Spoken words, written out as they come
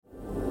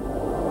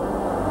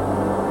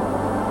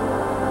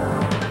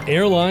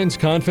Airlines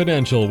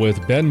Confidential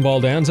with Ben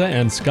Baldanza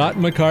and Scott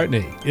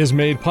McCartney is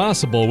made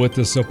possible with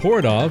the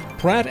support of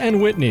Pratt &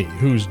 Whitney,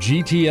 whose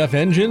GTF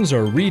engines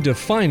are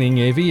redefining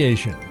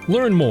aviation.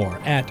 Learn more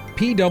at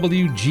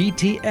pwgtf.com.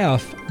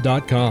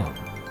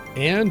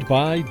 And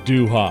by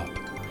DoHop.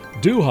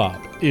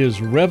 DoHop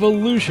is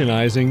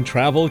revolutionizing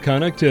travel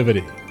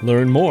connectivity.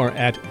 Learn more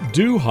at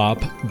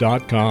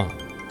dohop.com.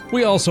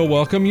 We also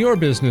welcome your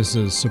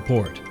business's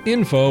support.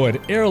 Info at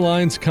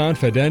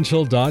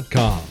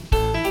airlinesconfidential.com.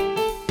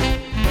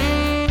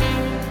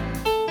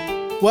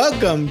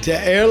 Welcome to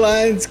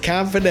Airlines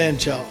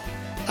Confidential.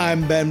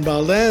 I'm Ben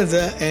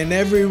Baldanza, and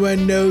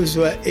everyone knows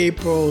what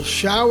April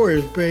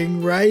showers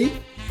bring, right?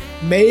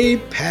 May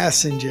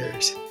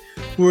passengers.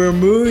 We're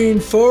moving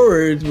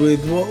forward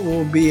with what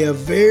will be a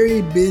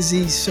very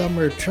busy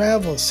summer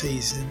travel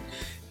season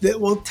that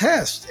will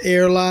test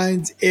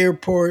airlines,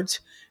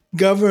 airports,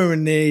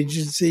 government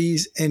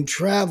agencies, and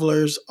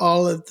travelers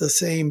all at the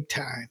same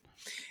time.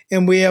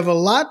 And we have a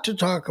lot to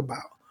talk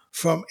about,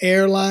 from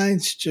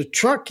airlines to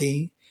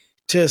trucking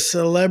to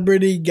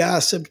celebrity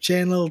gossip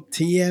channel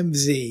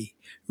TMZ.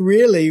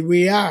 Really,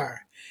 we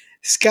are.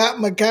 Scott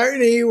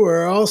McCartney,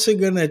 we're also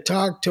going to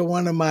talk to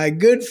one of my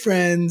good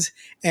friends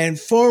and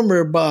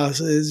former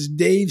bosses,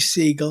 Dave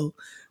Siegel,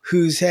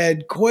 who's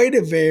had quite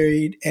a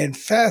varied and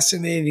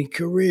fascinating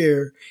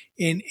career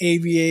in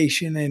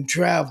aviation and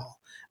travel.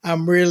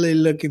 I'm really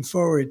looking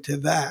forward to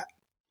that.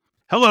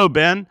 Hello,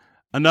 Ben.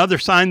 Another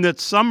sign that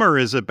summer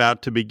is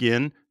about to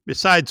begin,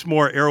 besides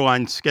more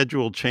airline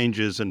schedule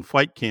changes and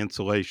flight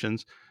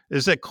cancellations,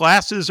 is that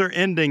classes are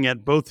ending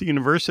at both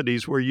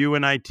universities where you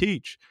and I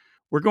teach.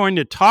 We're going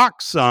to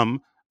talk some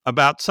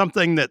about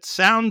something that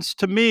sounds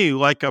to me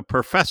like a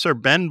Professor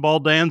Ben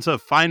Baldanza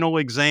final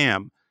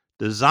exam.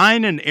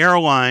 Design an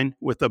airline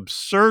with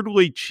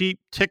absurdly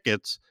cheap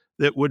tickets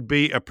that would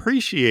be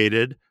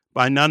appreciated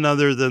by none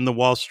other than the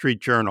Wall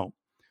Street Journal.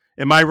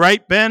 Am I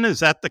right, Ben? Is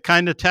that the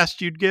kind of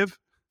test you'd give?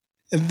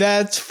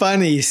 That's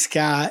funny,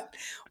 Scott.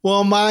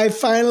 Well, my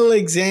final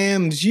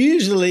exams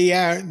usually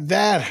aren't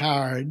that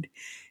hard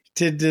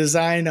to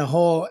design a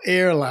whole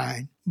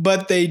airline,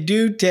 but they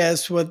do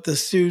test what the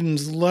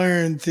students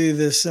learn through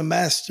the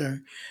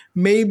semester.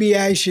 Maybe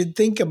I should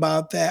think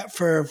about that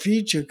for a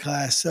future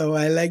class, so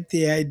I like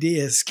the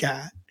idea,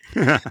 Scott.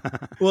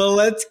 Well,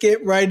 let's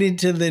get right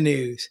into the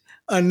news.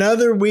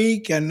 Another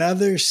week,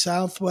 another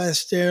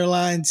Southwest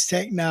Airlines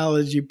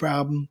technology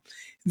problem.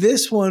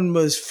 This one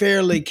was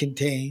fairly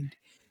contained.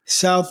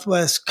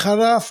 Southwest cut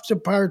off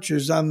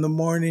departures on the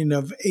morning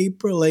of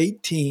April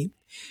 18th,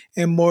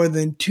 and more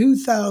than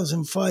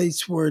 2,000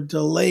 flights were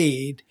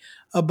delayed,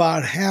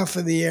 about half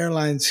of the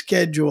airline's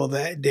schedule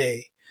that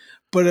day.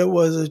 But it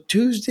was a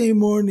Tuesday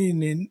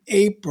morning in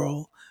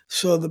April,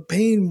 so the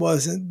pain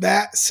wasn't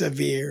that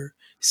severe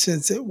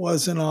since it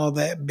wasn't all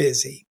that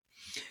busy.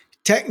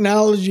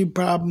 Technology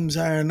problems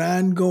are an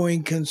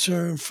ongoing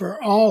concern for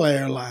all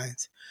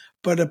airlines,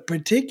 but a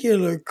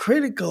particular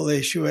critical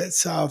issue at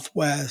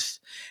Southwest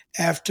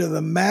after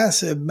the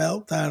massive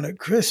meltdown at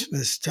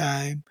Christmas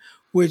time,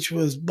 which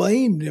was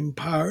blamed in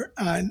part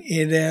on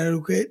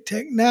inadequate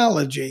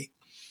technology.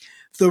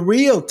 The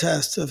real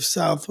test of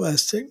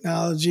Southwest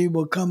technology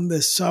will come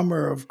this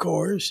summer, of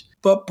course,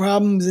 but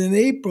problems in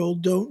April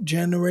don't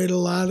generate a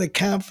lot of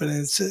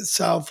confidence that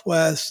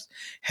Southwest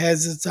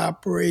has its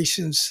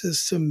operations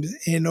systems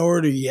in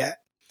order yet.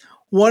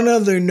 One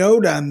other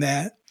note on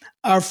that,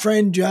 our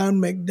friend John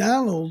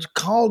McDonald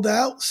called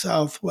out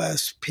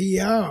Southwest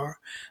PR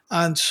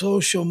on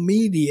social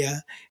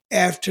media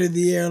after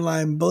the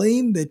airline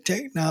blamed the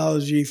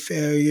technology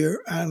failure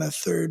on a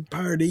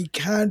third-party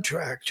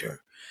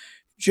contractor.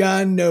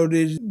 John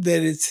noted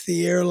that it's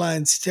the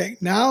airline's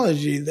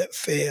technology that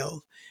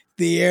failed.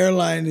 The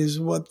airline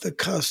is what the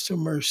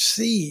customer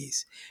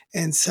sees,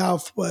 and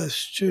Southwest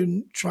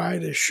shouldn't try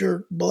to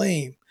shirk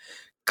blame.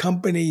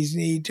 Companies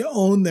need to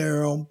own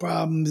their own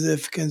problems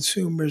if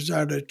consumers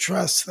are to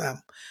trust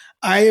them.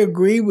 I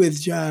agree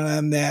with John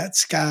on that,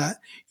 Scott.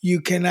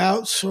 You can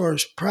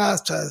outsource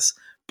process,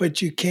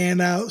 but you can't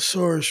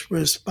outsource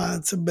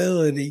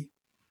responsibility.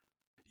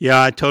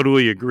 Yeah, I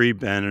totally agree,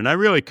 Ben. And I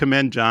really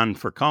commend John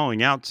for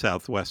calling out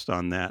Southwest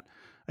on that.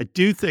 I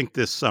do think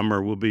this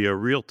summer will be a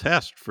real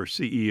test for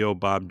CEO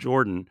Bob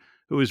Jordan,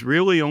 who is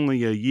really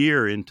only a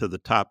year into the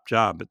top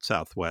job at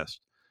Southwest.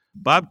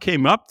 Bob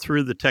came up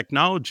through the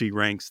technology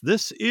ranks.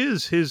 This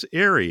is his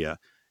area.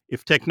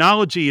 If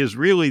technology is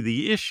really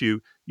the issue,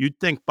 you'd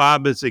think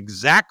Bob is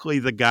exactly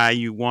the guy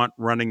you want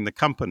running the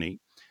company.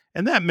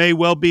 And that may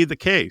well be the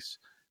case.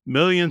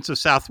 Millions of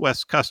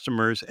Southwest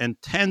customers and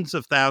tens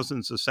of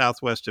thousands of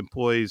Southwest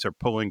employees are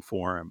pulling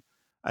for him.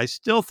 I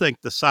still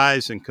think the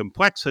size and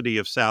complexity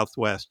of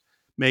Southwest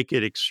make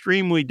it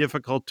extremely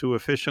difficult to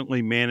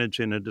efficiently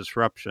manage in a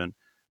disruption.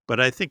 But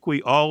I think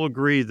we all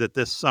agree that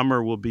this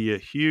summer will be a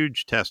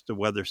huge test of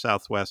whether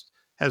Southwest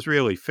has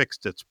really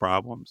fixed its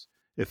problems.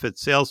 If it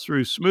sails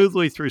through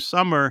smoothly through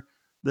summer,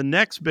 the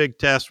next big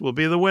test will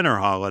be the winter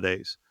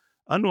holidays.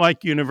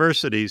 Unlike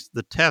universities,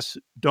 the tests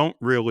don't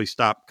really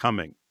stop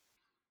coming.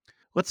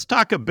 Let's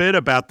talk a bit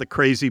about the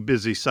crazy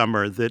busy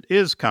summer that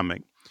is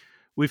coming.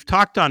 We've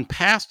talked on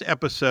past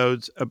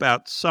episodes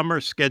about summer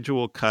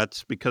schedule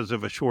cuts because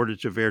of a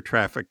shortage of air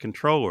traffic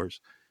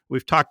controllers.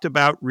 We've talked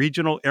about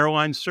regional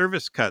airline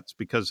service cuts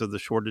because of the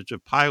shortage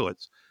of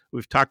pilots.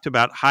 We've talked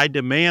about high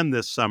demand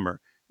this summer,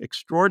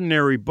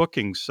 extraordinary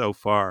bookings so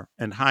far,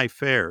 and high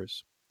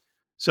fares.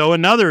 So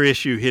another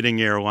issue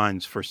hitting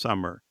airlines for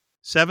summer,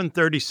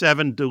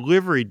 737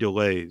 delivery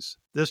delays.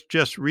 This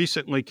just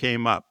recently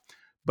came up.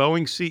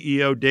 Boeing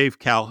CEO Dave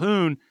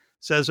Calhoun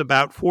says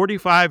about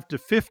 45 to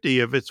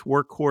 50 of its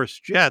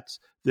workhorse jets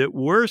that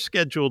were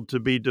scheduled to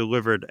be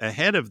delivered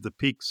ahead of the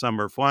peak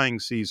summer flying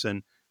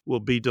season will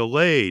be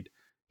delayed,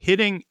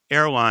 hitting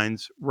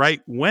airlines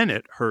right when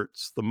it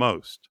hurts the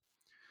most.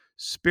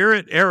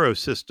 Spirit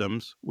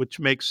Aerosystems, which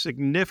makes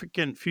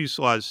significant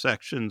fuselage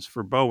sections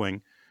for Boeing,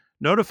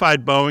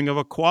 notified Boeing of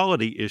a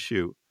quality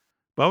issue.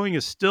 Boeing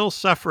is still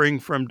suffering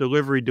from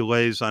delivery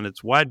delays on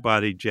its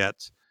wide-body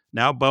jets.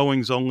 Now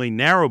Boeing's only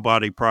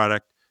narrow-body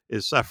product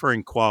is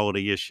suffering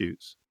quality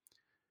issues.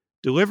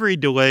 Delivery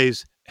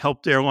delays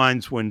helped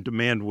airlines when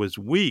demand was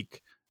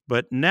weak,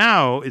 but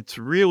now it's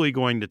really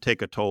going to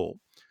take a toll.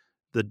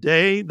 The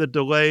day the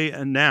delay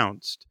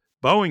announced,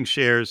 Boeing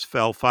shares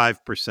fell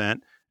 5%,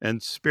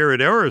 and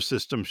Spirit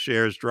Aerosystems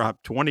shares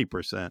dropped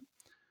 20%.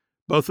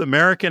 Both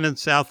American and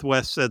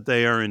Southwest said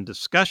they are in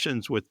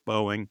discussions with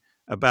Boeing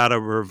about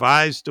a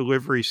revised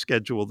delivery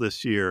schedule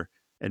this year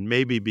and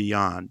maybe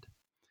beyond.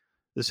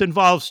 This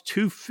involves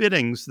two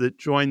fittings that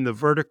join the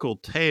vertical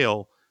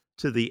tail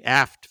to the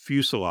aft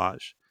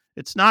fuselage.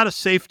 It's not a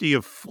safety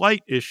of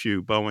flight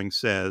issue, Boeing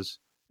says,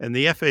 and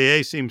the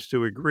FAA seems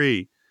to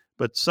agree,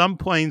 but some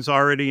planes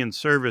already in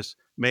service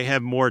may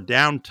have more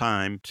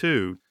downtime,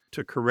 too,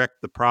 to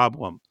correct the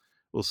problem.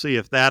 We'll see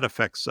if that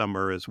affects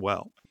summer as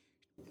well.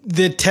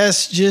 The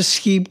tests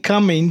just keep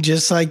coming,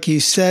 just like you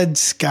said,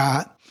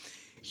 Scott.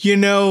 You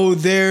know,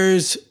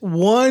 there's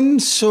one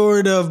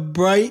sort of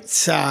bright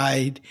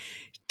side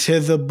to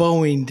the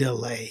Boeing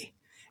delay,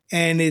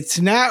 and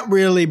it's not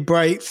really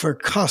bright for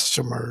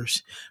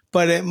customers,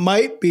 but it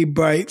might be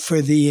bright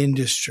for the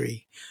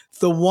industry.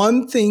 The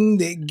one thing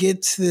that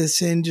gets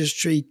this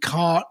industry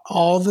caught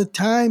all the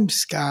time,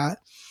 Scott,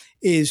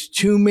 is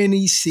too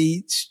many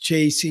seats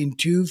chasing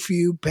too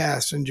few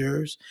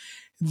passengers.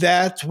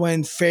 That's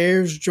when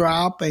fares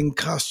drop and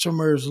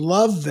customers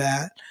love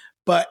that,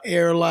 but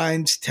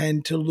airlines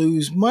tend to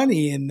lose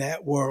money in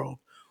that world.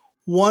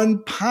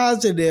 One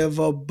positive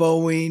of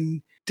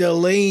Boeing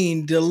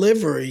delaying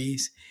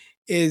deliveries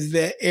is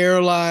that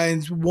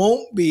airlines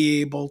won't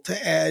be able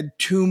to add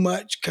too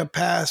much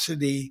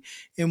capacity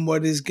in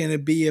what is going to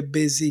be a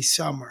busy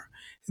summer.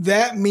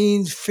 That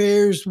means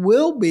fares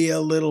will be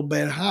a little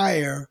bit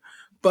higher,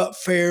 but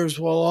fares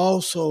will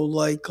also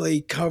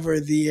likely cover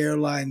the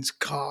airline's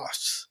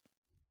costs.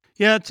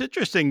 Yeah, it's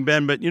interesting,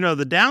 Ben, but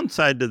the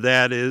downside to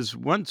that is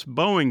once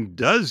Boeing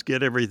does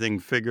get everything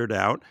figured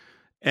out,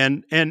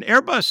 and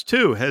Airbus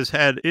too has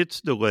had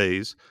its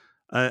delays,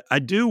 I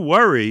do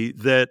worry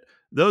that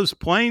those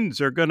planes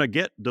are going to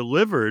get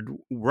delivered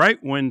right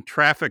when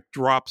traffic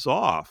drops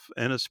off.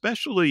 And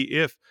especially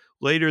if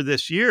later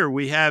this year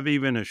we have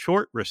even a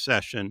short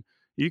recession,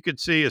 you could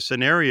see a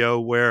scenario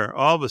where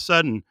all of a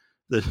sudden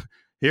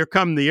here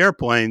come the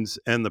airplanes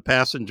and the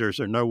passengers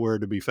are nowhere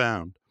to be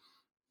found.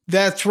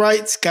 That's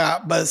right,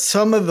 Scott, but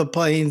some of the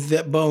planes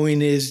that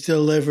Boeing is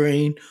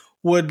delivering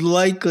would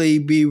likely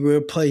be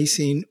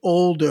replacing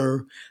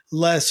older,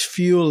 less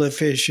fuel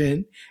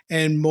efficient,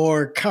 and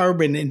more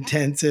carbon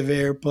intensive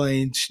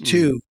airplanes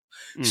too.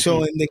 Mm-hmm.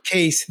 So, in the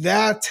case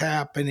that's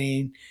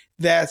happening,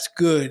 that's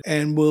good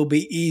and will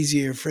be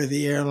easier for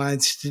the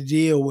airlines to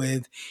deal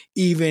with,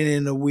 even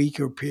in a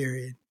weaker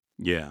period.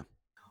 Yeah.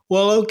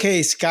 Well,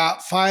 okay,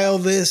 Scott, file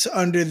this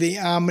under the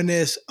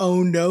ominous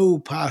oh no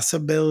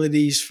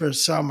possibilities for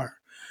summer.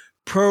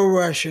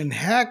 Pro-Russian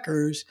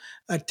hackers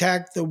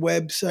attacked the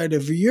website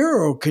of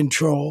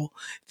EUROCONTROL,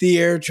 the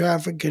air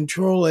traffic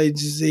control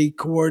agency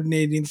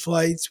coordinating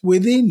flights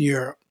within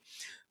Europe.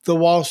 The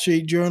Wall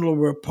Street Journal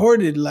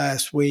reported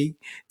last week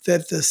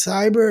that the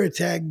cyber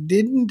attack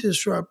didn't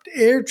disrupt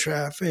air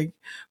traffic,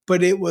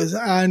 but it was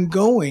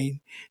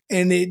ongoing,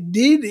 and it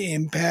did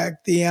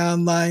impact the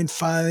online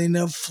filing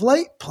of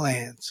flight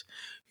plans.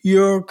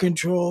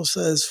 Eurocontrol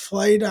says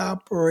flight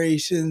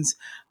operations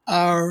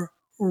are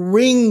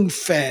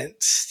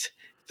ring-fenced.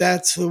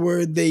 That's the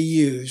word they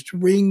used,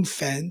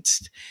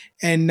 ring-fenced,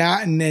 and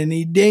not in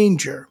any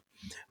danger.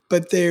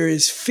 But there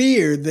is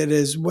fear that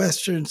as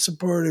Western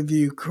support of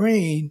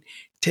Ukraine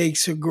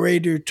takes a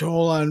greater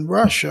toll on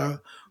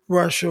Russia,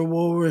 Russia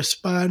will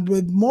respond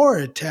with more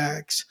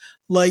attacks,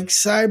 like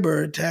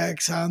cyber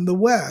attacks on the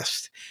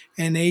West,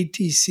 and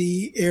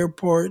ATC,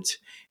 airports,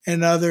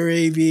 and other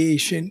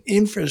aviation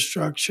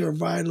infrastructure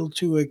vital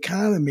to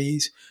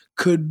economies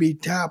could be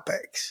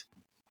topics.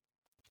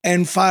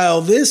 And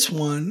file this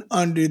one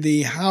under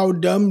the how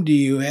dumb do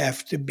you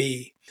have to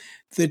be?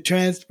 The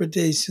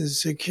Transportation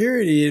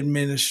Security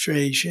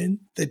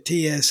Administration, the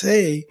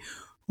TSA,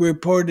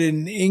 reported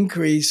an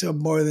increase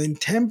of more than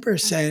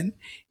 10%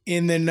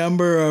 in the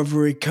number of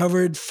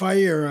recovered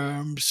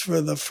firearms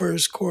for the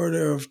first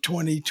quarter of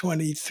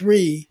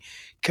 2023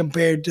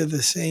 compared to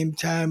the same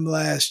time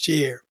last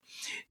year.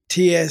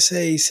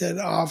 TSA said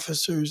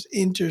officers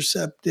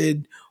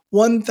intercepted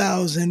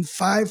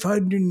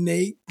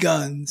 1,508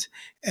 guns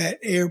at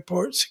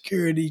airport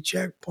security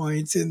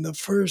checkpoints in the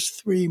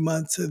first 3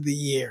 months of the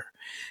year.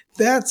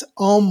 That's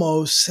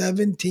almost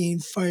 17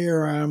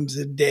 firearms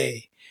a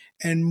day,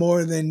 and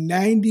more than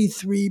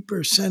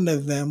 93%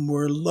 of them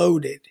were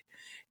loaded.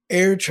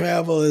 Air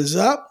travel is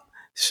up,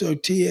 so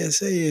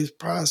TSA is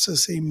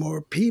processing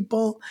more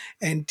people,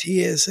 and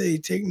TSA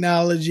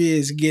technology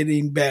is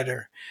getting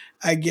better.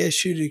 I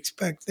guess you'd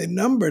expect the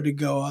number to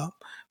go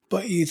up,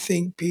 but you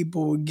think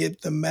people would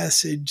get the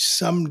message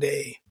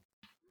someday.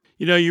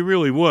 You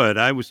really would.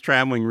 I was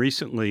traveling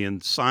recently,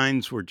 and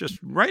signs were just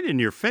right in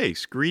your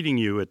face, greeting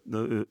you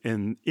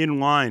in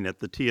line at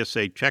the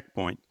TSA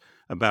checkpoint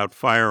about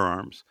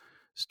firearms.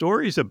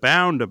 Stories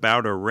abound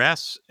about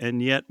arrests,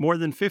 and yet more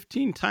than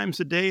 15 times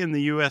a day in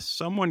the U.S.,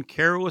 someone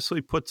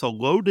carelessly puts a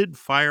loaded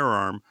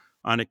firearm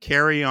on a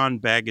carry-on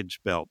baggage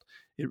belt.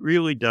 It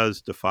really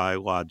does defy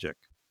logic.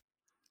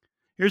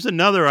 Here's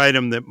another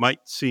item that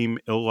might seem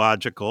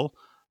illogical,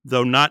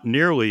 though not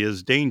nearly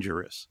as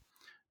dangerous.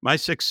 My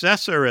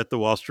successor at the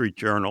Wall Street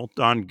Journal,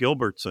 Don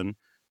Gilbertson,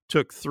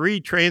 took 3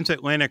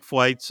 transatlantic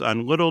flights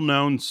on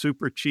little-known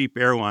super cheap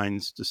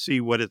airlines to see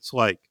what it's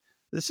like.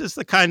 This is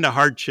the kind of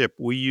hardship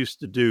we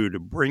used to do to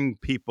bring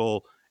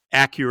people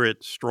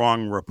accurate,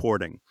 strong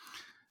reporting.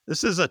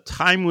 This is a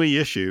timely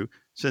issue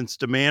since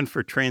demand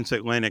for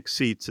transatlantic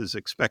seats is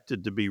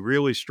expected to be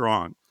really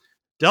strong.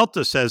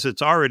 Delta says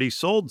it's already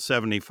sold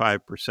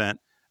 75%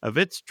 of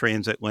its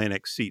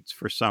transatlantic seats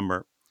for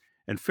summer,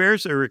 and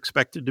fares are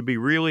expected to be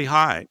really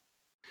high.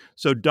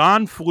 So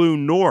Don flew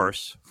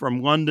Norse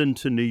from London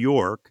to New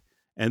York,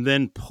 and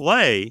then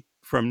Play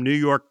from New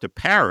York to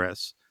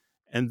Paris,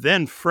 and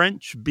then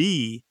French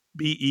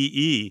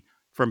BEE,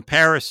 from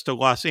Paris to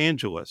Los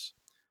Angeles.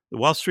 The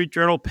Wall Street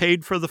Journal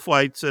paid for the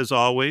flights, as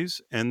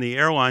always, and the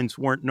airlines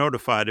weren't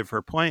notified of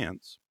her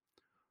plans.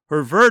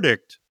 Her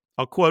verdict,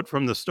 I'll quote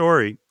from the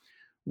story,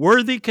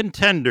 "Worthy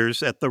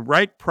contenders at the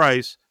right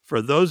price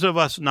for those of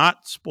us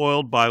not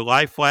spoiled by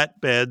lie-flat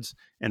beds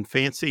and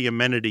fancy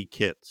amenity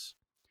kits."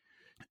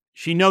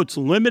 She notes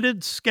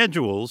limited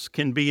schedules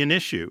can be an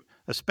issue,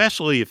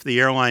 especially if the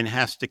airline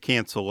has to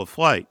cancel a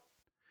flight.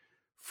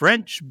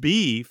 French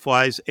B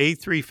flies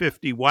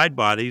A350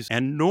 widebodies,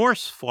 and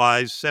Norse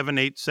flies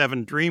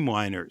 787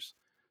 Dreamliners.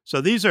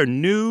 So these are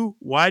new,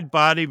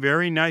 widebody,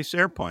 very nice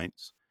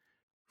airplanes.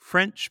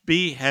 French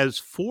B has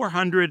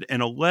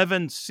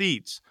 411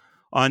 seats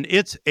on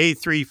its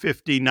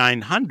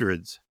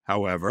A350-900s,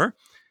 however.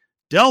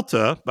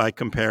 Delta, by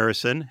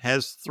comparison,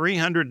 has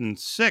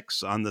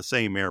 306 on the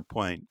same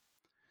airplane.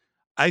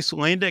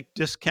 Icelandic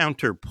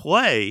discounter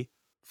Play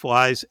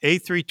flies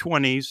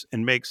A320s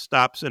and makes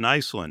stops in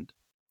Iceland.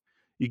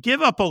 You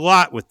give up a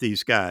lot with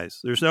these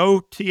guys. There's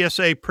no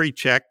TSA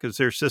pre-check because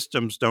their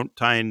systems don't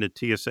tie into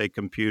TSA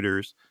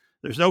computers.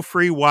 There's no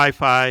free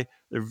Wi-Fi.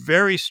 There are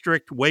very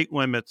strict weight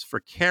limits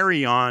for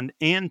carry-on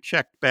and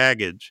checked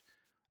baggage.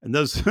 And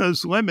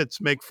those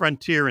limits make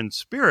Frontier and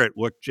Spirit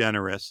look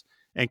generous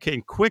and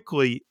can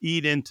quickly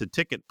eat into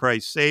ticket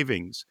price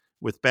savings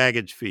with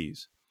baggage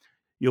fees.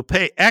 You'll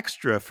pay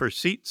extra for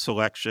seat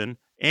selection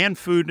and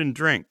food and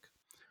drink.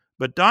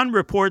 But Don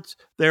reports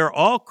they are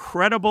all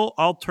credible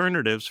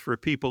alternatives for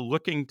people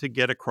looking to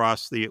get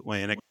across the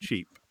Atlantic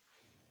cheap.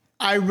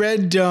 I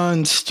read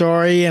Don's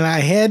story and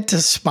I had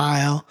to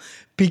smile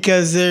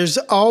because there's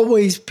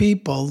always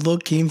people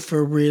looking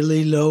for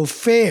really low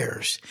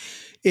fares.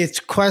 It's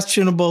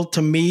questionable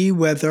to me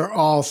whether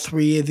all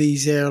 3 of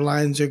these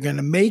airlines are going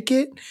to make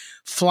it.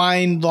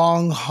 Flying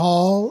long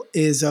haul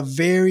is a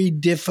very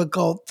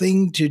difficult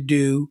thing to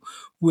do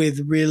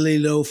with really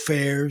low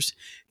fares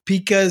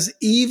because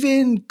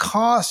even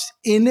cost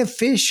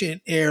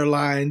inefficient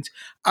airlines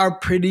are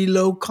pretty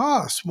low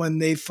cost when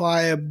they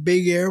fly a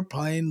big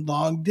airplane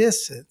long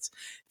distance.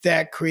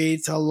 That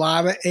creates a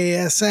lot of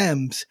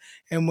ASMs.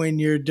 And when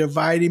you're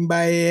dividing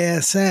by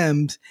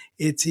ASMs,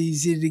 it's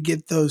easy to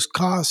get those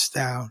costs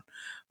down.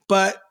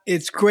 But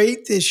it's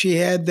great that she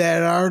had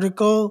that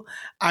article.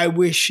 I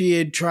wish she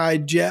had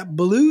tried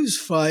JetBlue's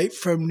flight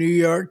from New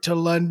York to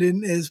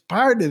London as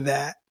part of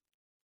that.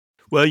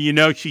 Well,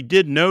 she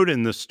did note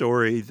in the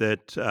story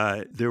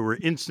that there were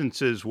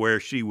instances where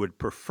she would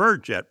prefer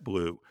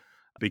JetBlue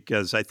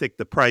because I think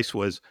the price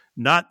was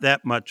not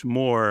that much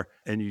more,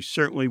 and you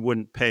certainly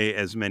wouldn't pay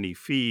as many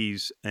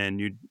fees, and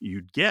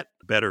you'd get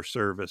better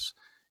service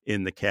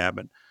in the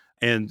cabin,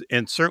 and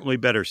certainly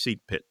better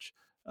seat pitch.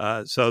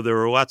 So there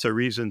were lots of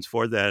reasons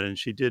for that, and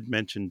she did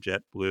mention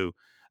JetBlue.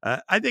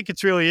 I think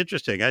it's really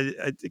interesting.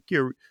 I think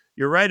you're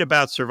right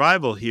about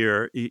survival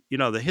here.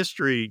 The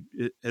history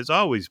has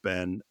always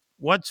been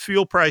once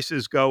fuel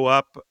prices go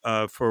up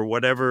for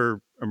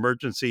whatever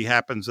emergency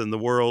happens in the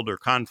world or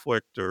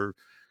conflict or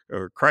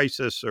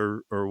crisis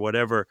or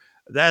whatever,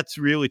 that's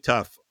really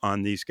tough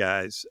on these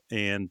guys.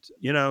 And,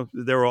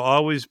 there will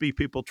always be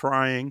people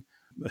trying.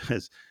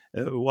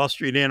 A Wall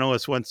Street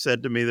analyst once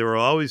said to me, there will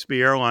always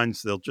be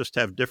airlines, they'll just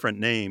have different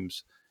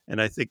names.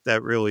 And I think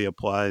that really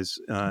applies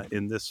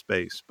in this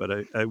space. But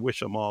I wish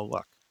them all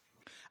luck.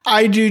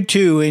 I do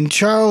too. And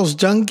Charles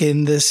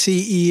Duncan, the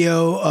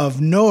CEO of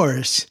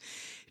Norse,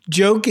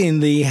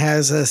 jokingly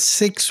has a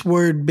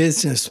 6-word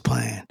business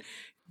plan.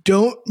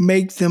 Don't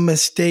make the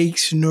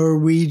mistakes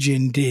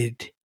Norwegian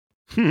did.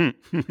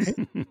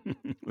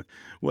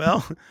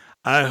 Well,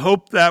 I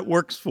hope that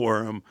works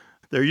for them.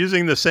 They're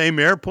using the same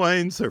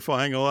airplanes. They're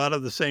flying a lot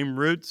of the same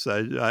routes.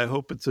 I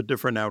hope it's a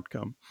different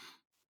outcome.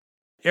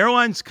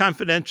 Airlines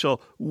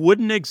Confidential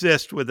wouldn't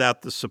exist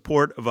without the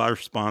support of our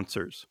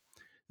sponsors.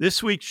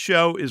 This week's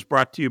show is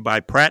brought to you by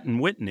Pratt &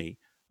 Whitney,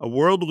 a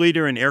world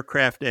leader in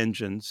aircraft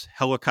engines,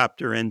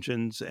 helicopter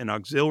engines, and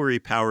auxiliary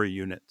power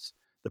units.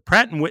 The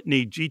Pratt &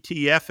 Whitney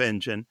GTF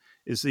engine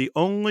is the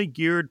only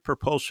geared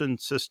propulsion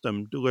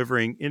system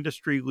delivering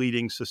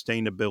industry-leading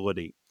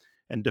sustainability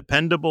and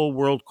dependable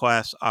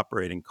world-class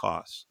operating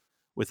costs.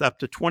 With up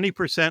to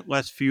 20%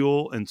 less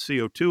fuel and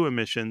CO2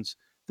 emissions,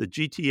 the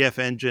GTF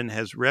engine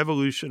has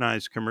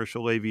revolutionized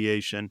commercial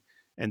aviation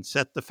and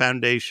set the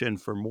foundation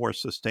for more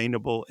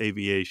sustainable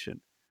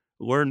aviation.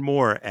 Learn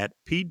more at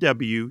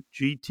pwgtf.com.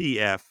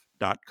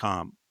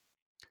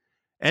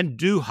 And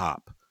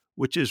DoHop,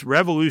 which is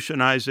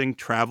revolutionizing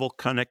travel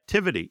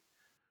connectivity.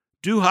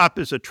 DoHop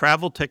is a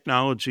travel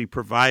technology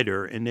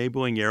provider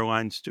enabling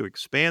airlines to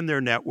expand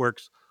their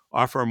networks,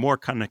 offer more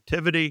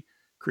connectivity,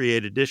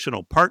 create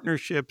additional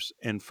partnerships,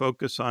 and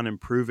focus on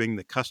improving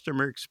the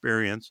customer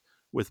experience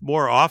with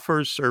more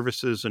offers,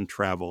 services, and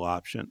travel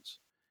options.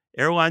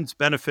 Airlines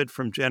benefit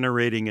from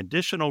generating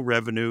additional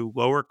revenue,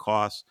 lower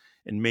costs,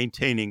 and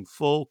maintaining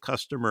full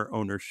customer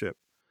ownership.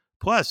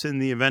 Plus, in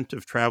the event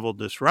of travel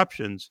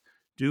disruptions,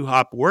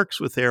 DoHop works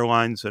with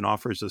airlines and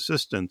offers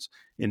assistance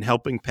in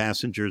helping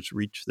passengers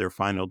reach their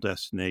final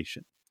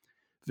destination.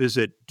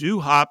 Visit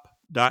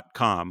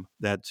dohop.com.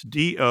 That's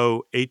DOHOP.com.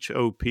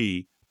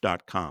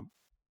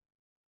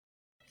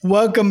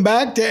 Welcome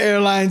back to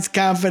Airlines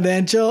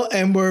Confidential,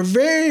 and we're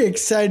very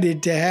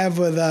excited to have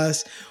with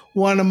us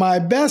one of my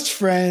best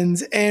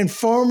friends and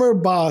former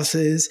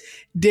bosses,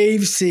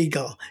 Dave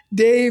Siegel.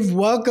 Dave,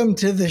 welcome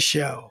to the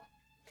show.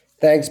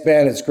 Thanks,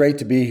 Ben. It's great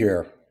to be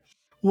here.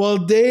 Well,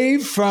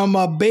 Dave, from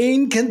a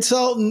Bain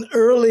consultant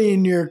early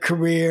in your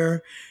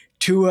career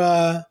to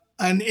an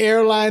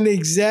airline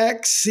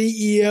exec,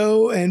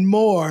 CEO, and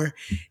more,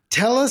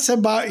 tell us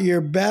about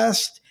your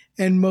best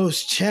and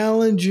most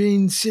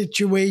challenging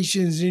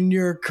situations in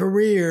your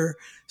career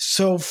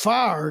so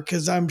far,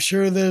 because I'm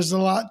sure there's a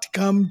lot to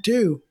come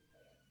too.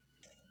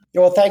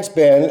 Well, thanks,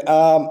 Ben.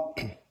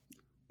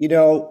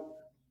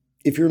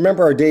 If you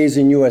remember our days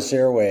in U.S.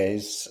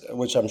 Airways,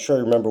 which I'm sure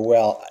you remember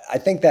well, I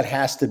think that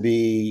has to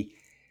be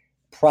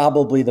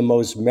probably the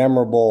most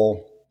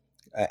memorable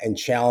and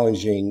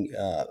challenging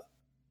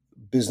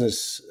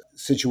business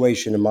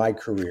situation in my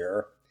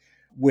career,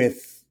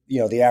 with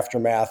the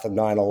aftermath of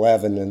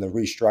 9/11 and the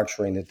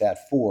restructuring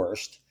that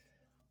forced.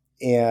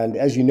 And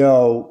as you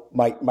know,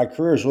 my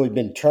career has really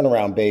been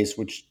turnaround based,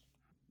 which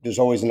there's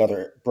always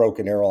another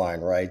broken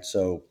airline, right?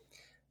 So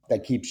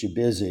that keeps you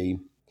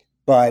busy.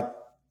 But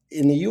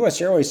in the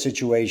U.S. Airways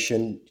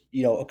situation,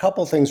 a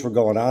couple of things were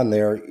going on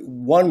there.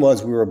 One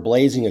was we were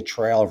blazing a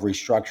trail of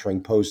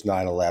restructuring post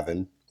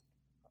 9/11.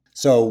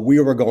 So we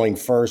were going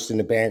first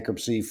into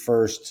bankruptcy,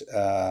 first,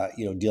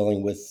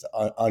 dealing with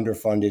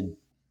underfunded,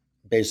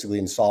 basically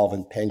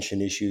insolvent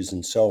pension issues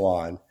and so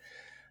on.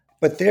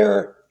 But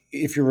there,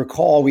 if you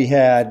recall, we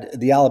had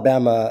the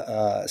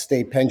Alabama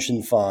State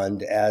Pension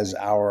Fund as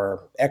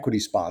our equity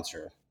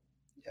sponsor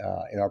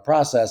in our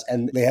process.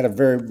 And they had a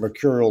very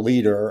mercurial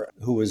leader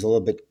who was a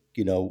little bit,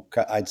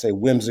 I'd say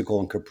whimsical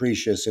and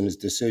capricious in his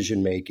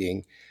decision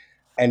making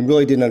and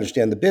really didn't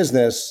understand the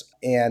business.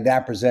 And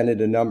that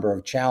presented a number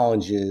of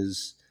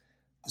challenges.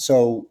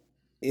 So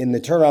in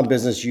the turnaround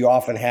business, you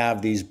often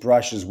have these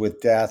brushes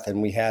with death,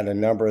 and we had a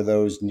number of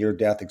those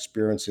near-death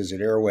experiences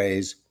at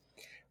Airways.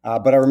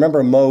 But I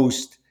remember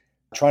most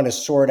trying to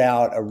sort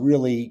out a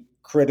really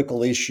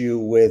critical issue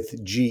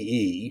with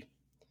GE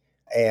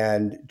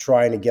and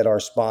trying to get our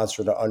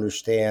sponsor to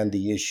understand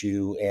the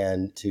issue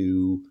and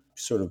to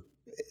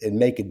and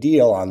make a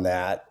deal on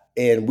that.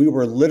 And we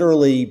were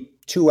literally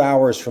 2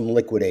 hours from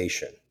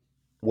liquidation,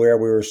 where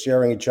we were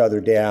staring each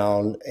other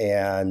down.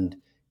 And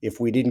if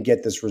we didn't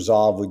get this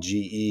resolved with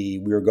GE,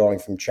 we were going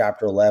from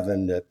Chapter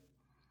 11 to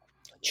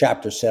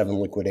Chapter 7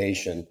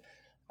 liquidation.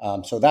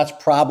 So that's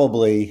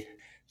probably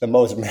the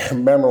most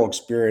memorable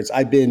experience.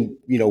 I've been,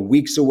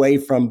 weeks away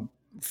from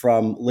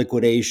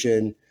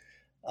liquidation,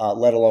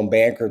 let alone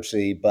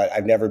bankruptcy, but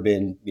I've never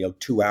been,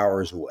 2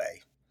 hours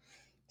away.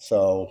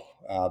 So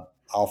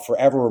I'll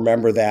forever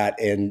remember that.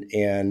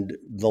 And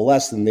the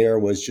lesson there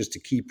was just to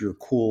keep your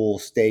cool,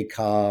 stay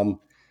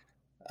calm.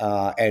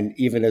 And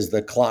even as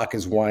the clock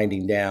is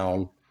winding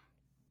down,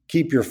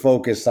 keep your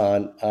focus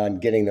on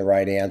getting the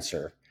right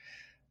answer.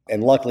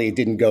 And luckily it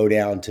didn't go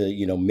down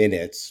to,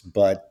 minutes,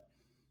 but,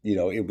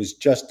 it was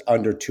just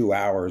under 2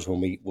 hours when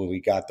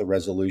we got the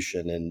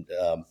resolution. And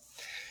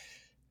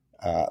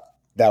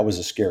that was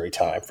a scary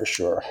time for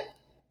sure.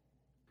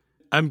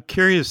 I'm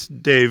curious,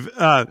 Dave,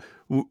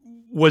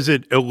 was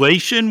it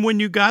elation when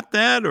you got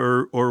that,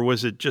 or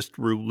was it just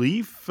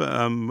relief?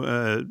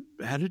 How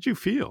did you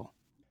feel?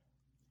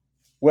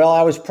 Well,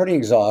 I was pretty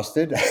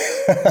exhausted.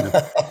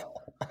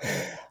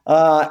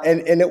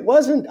 And it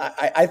wasn't,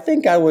 I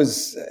think I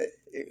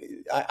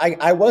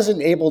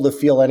wasn't able to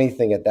feel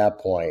anything at that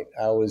point.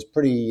 I was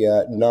pretty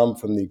numb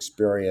from the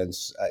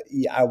experience.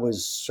 I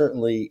was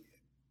certainly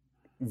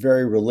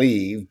very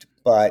relieved,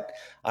 but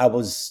I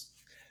was,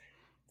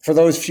 for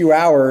those few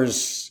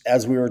hours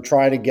as we were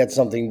trying to get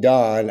something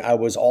done, I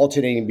was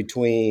alternating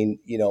between,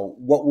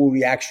 what will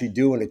we actually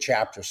do in a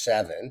Chapter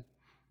 7?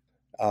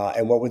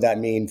 And what would that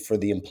mean for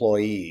the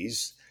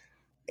employees?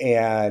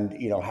 And,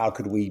 how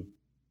could we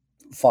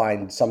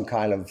find some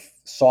kind of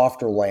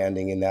softer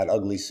landing in that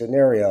ugly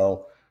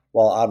scenario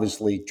while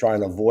obviously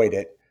trying to avoid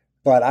it.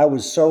 But I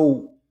was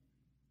so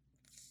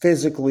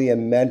physically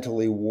and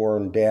mentally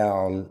worn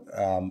down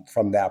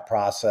from that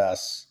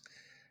process.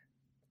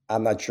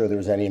 I'm not sure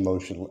there's any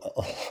emotion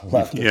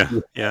left. Yeah.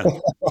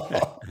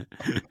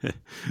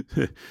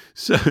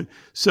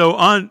 So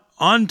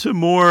on to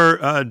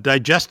more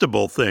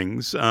digestible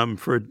things.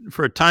 For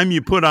a time,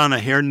 you put on a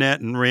hairnet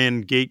and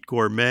ran Gate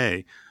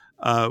Gourmet.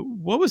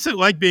 What was it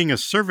like being a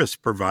service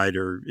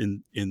provider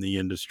in the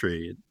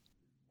industry?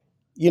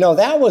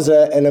 That was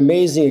an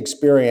amazing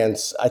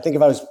experience. I think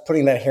if I was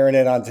putting that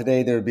hairnet on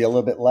today, there would be a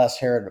little bit less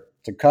hair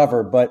to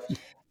cover. But,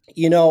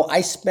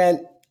 I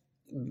spent,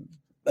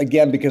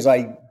 again, because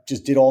I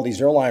just did all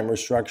these airline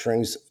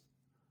restructurings,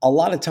 a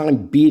lot of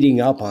time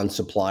beating up on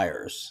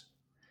suppliers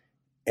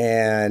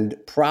and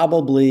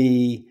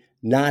probably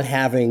not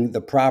having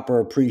the proper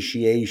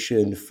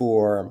appreciation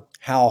for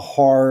how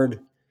hard,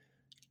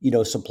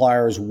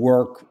 suppliers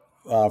work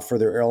for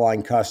their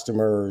airline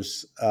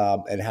customers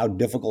and how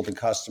difficult a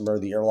customer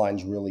the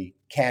airlines really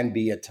can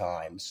be at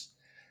times.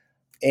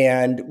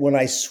 And when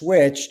I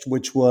switched,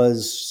 which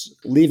was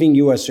leaving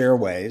US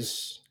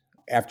Airways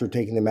after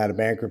taking them out of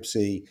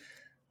bankruptcy,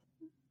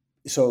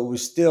 so it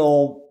was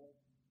still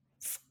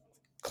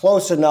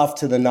close enough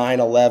to the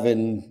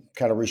 9/11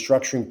 kind of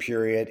restructuring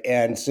period.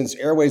 And since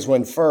Airways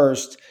went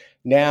first,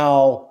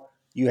 now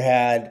you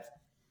had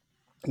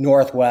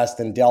Northwest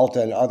and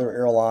Delta and other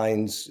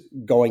airlines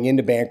going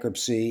into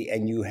bankruptcy,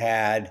 and you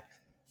had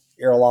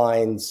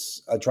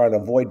airlines trying to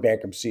avoid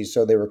bankruptcy.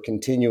 So they were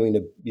continuing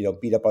to,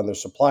 beat up on their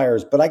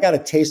suppliers. But I got a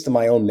taste of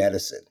my own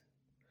medicine,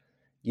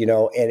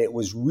 and it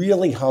was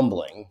really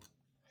humbling.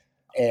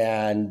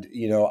 And,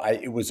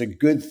 it was a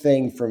good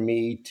thing for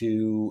me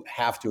to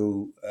have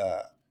to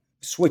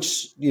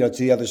switch, to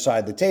the other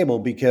side of the table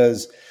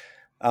because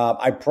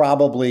I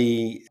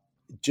probably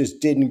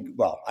just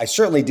I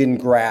certainly didn't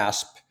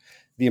grasp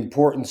the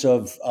importance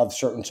of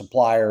certain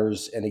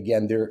suppliers and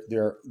again,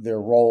 their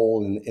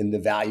role in the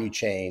value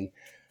chain.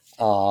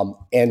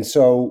 And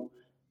so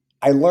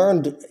I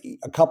learned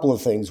a couple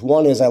of things.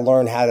 One is I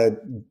learned how to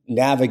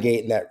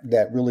navigate in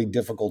that really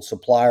difficult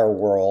supplier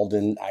world.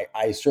 And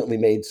I certainly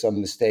made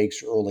some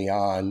mistakes early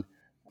on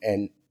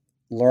and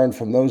learned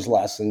from those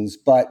lessons.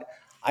 But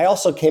I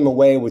also came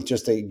away with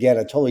just, again,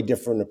 a totally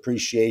different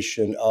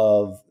appreciation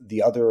of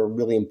the other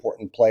really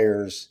important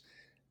players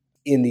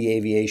in the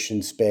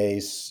aviation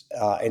space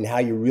and how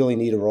you really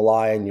need to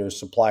rely on your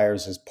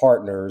suppliers as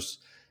partners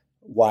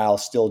while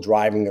still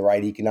driving the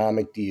right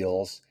economic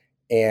deals.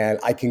 And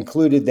I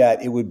concluded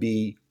that it would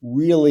be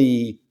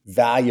really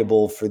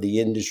valuable for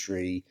the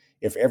industry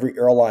if every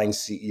airline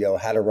CEO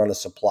had to run a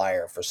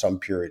supplier for some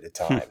period of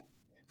time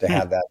to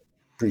have that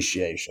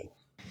appreciation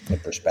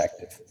and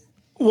perspective.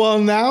 Well,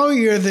 now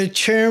you're the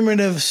chairman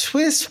of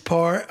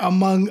Swissport,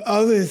 among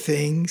other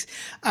things.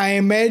 I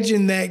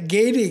imagine that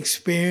gate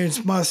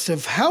experience must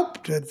have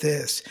helped with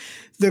this.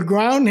 The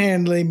ground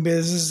handling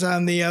business,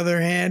 on the other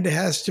hand,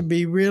 has to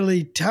be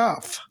really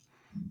tough.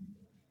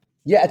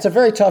 Yeah, it's a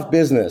very tough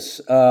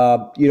business.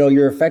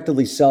 You're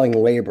effectively selling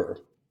labor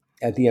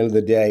at the end of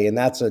the day, and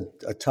that's a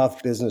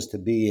tough business to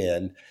be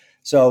in.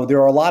 So there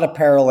are a lot of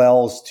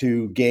parallels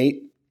to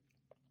Gate.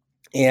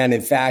 And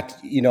in fact,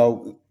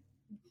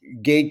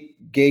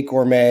 Gate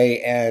Gourmet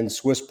and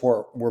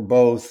Swissport were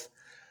both,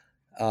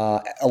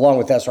 along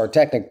with SR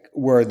Technic,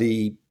 were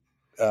the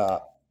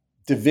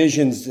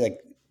divisions that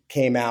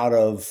came out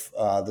of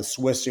the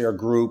Swissair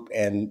group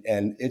and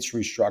its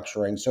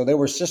restructuring. So they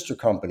were sister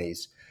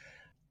companies.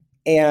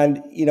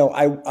 And,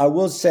 I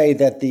will say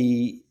that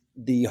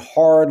the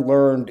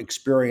hard-learned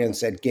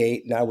experience at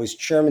Gate, and I was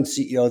chairman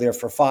CEO there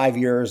for 5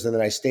 years, and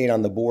then I stayed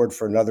on the board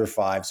for another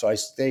 5. So I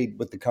stayed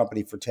with the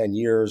company for 10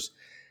 years.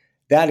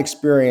 That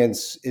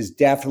experience is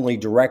definitely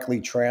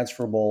directly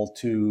transferable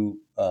to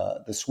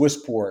the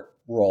Swissport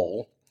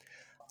role.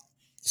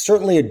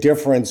 Certainly a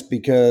difference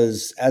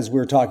because, as we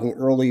were talking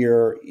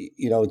earlier,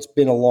 it's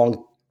been a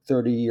long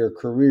 30-year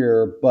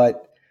career,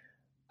 but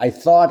I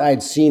thought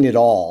I'd seen it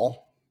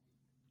all,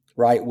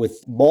 right?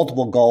 With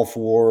multiple Gulf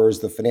Wars,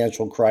 the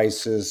financial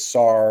crisis,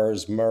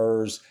 SARS,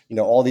 MERS,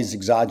 all these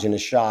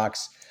exogenous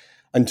shocks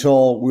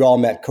until we all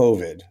met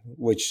COVID,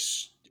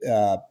 which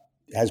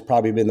has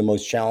probably been the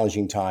most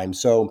challenging time.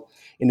 So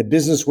in a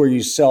business where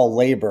you sell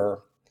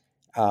labor,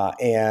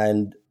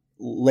 and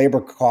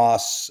labor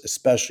costs,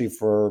 especially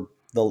for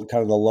the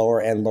kind of the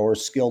lower end, lower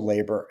skilled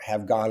labor,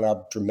 have gone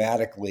up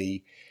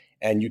dramatically,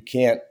 and you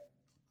can't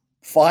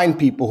find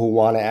people who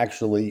want to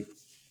actually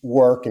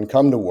work and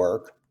come to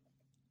work,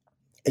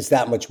 it's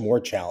that much more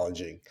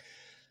challenging.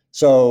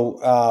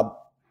 So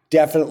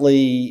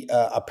definitely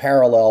a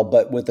parallel,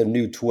 but with a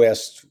new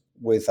twist,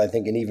 with I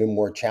think an even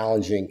more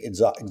challenging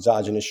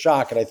exogenous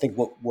shock. And I think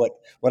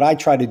what I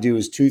try to do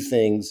is two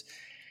things.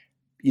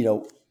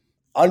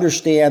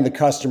 Understand the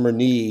customer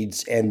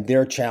needs and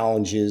their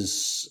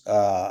challenges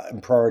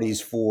and priorities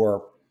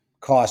for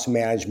cost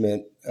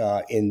management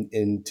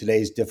in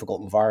today's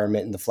difficult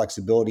environment, and the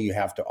flexibility you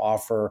have to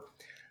offer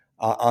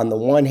on the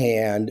one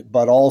hand,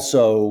 but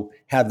also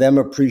have them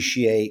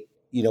appreciate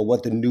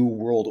what the new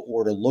world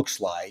order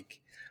looks like,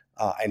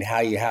 and how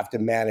you have to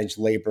manage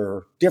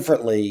labor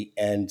differently,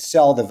 and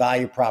sell the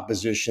value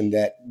proposition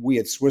that we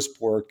at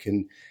Swissport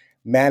can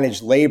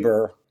manage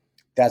labor.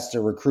 That's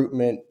the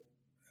recruitment,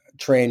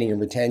 training,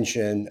 and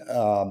retention,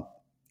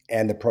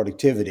 and the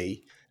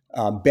productivity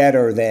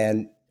better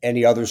than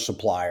any other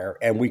supplier,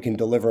 and we can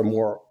deliver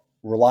more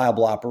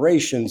reliable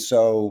operations.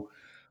 So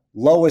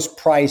lowest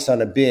price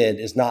on a bid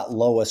is not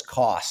lowest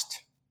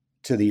cost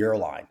to the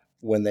airline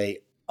when they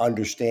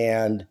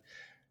understand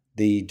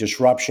the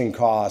disruption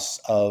costs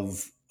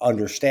of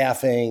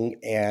understaffing,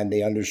 and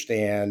they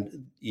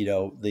understand,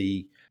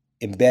 the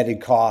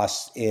embedded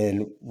costs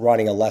in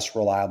running a less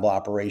reliable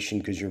operation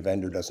because your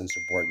vendor doesn't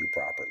support you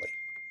properly.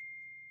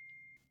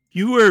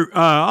 You were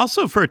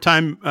also for a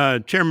time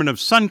chairman of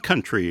Sun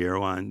Country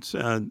Airlines,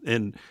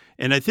 and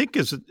I think,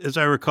 as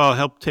I recall,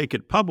 helped take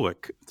it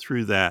public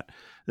through that.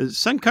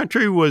 Sun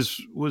Country was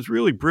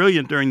really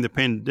brilliant during the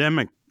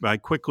pandemic by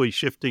quickly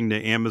shifting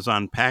to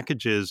Amazon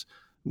packages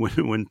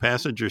when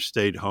passengers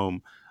stayed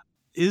home.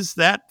 Is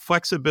that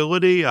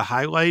flexibility a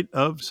highlight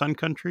of Sun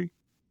Country?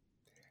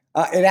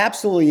 It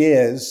absolutely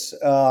is.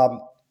 Apollo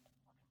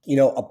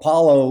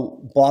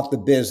bought the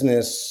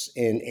business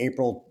in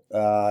April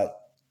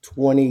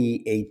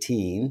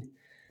 2018,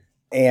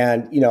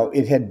 and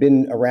it had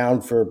been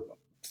around for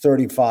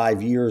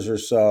 35 years or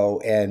so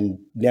and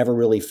never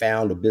really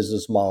found a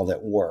business model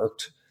that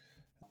worked.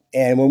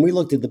 And when we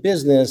looked at the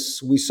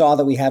business, we saw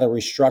that we had to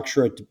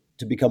restructure it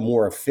to become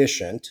more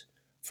efficient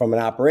from an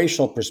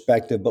operational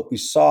perspective, but we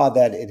saw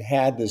that it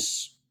had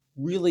this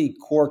really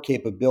core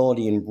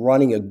capability in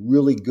running a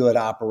really good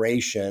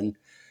operation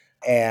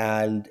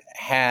and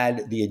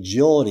had the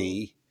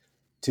agility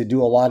to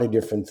do a lot of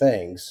different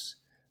things.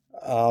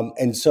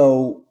 And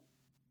so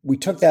we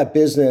took that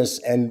business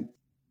and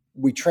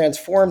we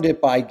transformed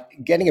it by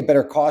getting a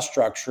better cost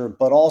structure,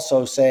 but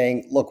also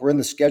saying, look, we're in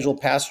the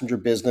scheduled passenger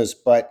business,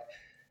 but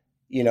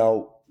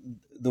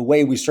the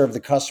way we serve the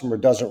customer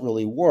doesn't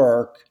really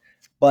work.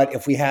 But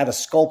if we had a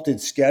sculpted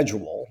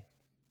schedule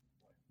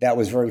that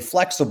was very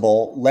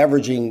flexible,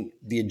 leveraging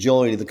the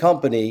agility of the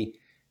company,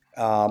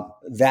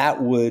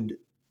 that would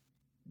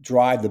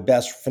drive the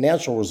best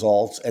financial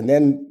results. And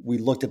then we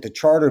looked at the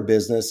charter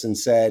business and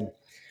said,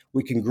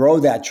 we can grow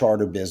that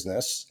charter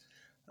business.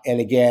 And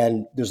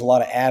again, there's a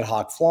lot of ad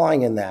hoc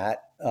flying in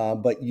that,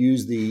 but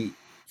use the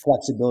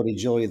flexibility,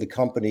 agility of the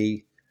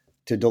company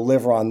to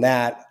deliver on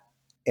that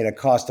in a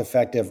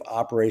cost-effective,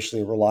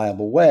 operationally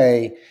reliable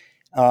way.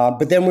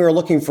 But then we were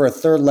looking for a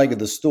third leg of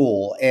the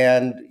stool.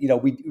 And,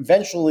 we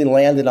eventually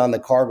landed on the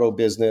cargo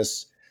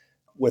business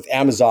with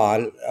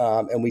Amazon.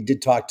 And we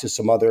did talk to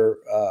some other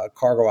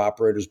cargo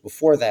operators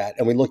before that.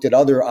 And we looked at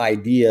other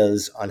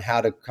ideas on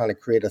how to kind of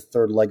create a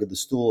third leg of the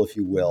stool, if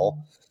you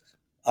will.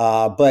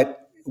 But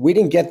we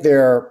didn't get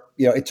there.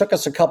 It took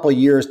us a couple of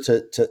years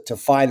to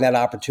find that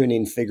opportunity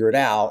and figure it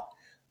out.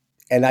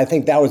 And I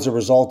think that was a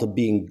result of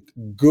being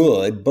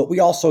good, but we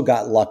also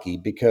got lucky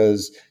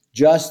because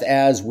just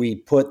as we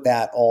put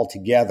that all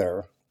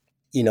together,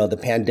 the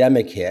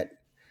pandemic hit.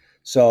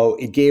 So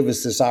it gave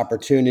us this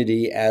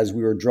opportunity as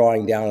we were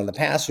drawing down on the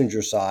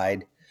passenger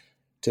side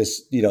to,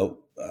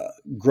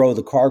 grow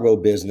the cargo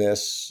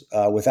business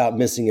without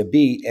missing a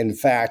beat. In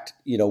fact,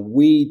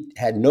 we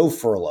had no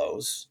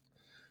furloughs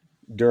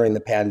during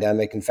the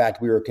pandemic. In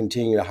fact, we were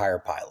continuing to hire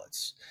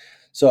pilots.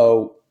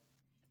 So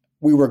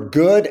we were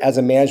good as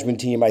a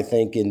management team, I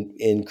think,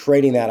 in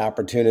creating that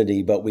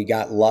opportunity, but we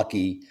got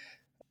lucky,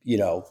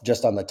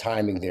 just on the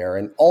timing there.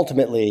 And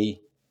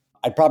ultimately,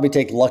 I'd probably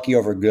take lucky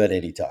over good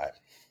anytime.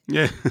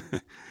 Yeah.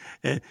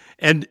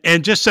 And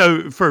just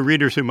so for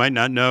readers who might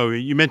not know,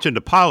 you mentioned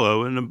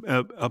Apollo, and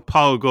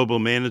Apollo Global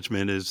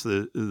Management is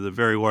the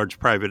very large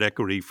private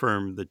equity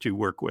firm that you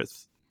work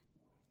with.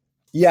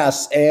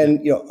 Yes.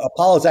 And,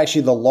 Apollo is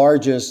actually the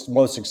largest,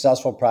 most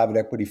successful private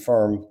equity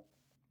firm.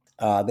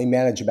 They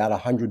manage about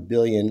 $100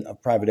 billion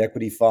of private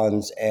equity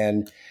funds,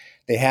 and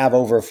they have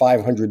over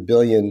 $500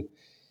 billion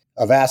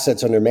of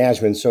assets under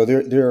management. So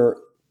they're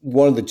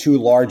one of the two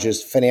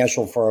largest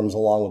financial firms,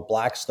 along with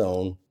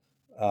Blackstone,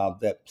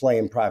 that play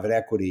in private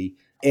equity.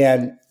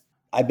 And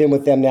I've been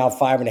with them now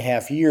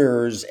 5.5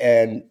 years,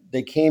 and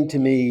they came to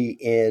me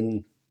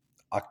in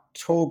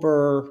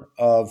October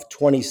of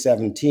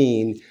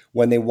 2017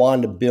 when they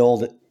wanted to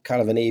build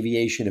kind of an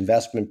aviation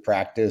investment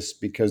practice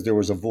because there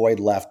was a void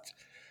left,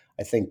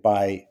 I think,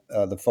 by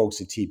the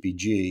folks at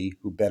TPG,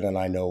 who Ben and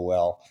I know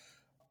well.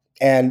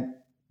 And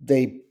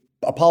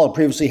Apollo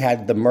previously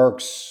had the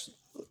Merck's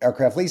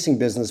aircraft leasing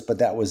business, but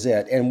that was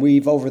it. And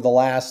we've, over the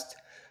last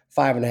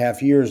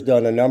 5.5 years,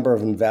 done a number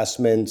of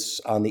investments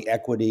on the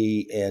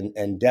equity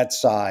and debt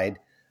side,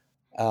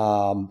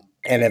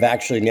 and have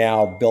actually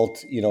now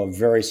built, a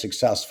very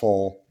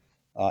successful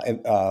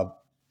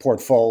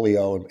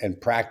portfolio and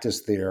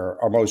practice there.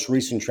 Our most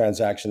recent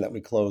transaction that we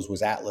closed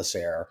was Atlas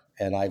Air,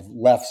 and I've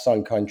left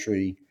Sun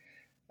Country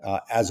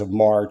as of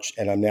March,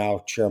 and I'm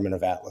now chairman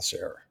of Atlas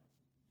Air.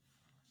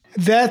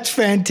 That's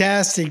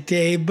fantastic,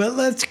 Dave. But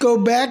let's go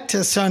back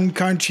to Sun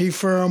Country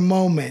for a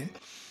moment.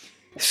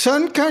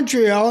 Sun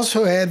Country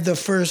also had the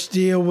first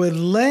deal with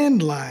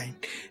Landline,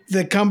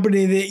 the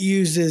company that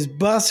uses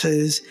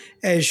buses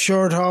as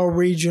short-haul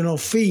regional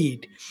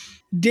feed.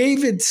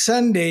 David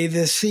Sunday,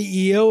 the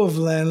CEO of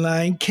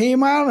Landline,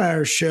 came on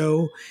our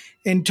show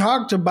and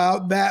talked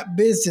about that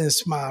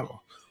business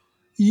model.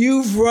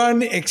 You've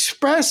run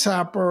express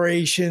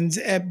operations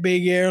at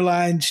big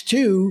airlines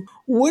too.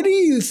 What do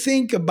you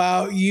think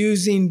about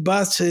using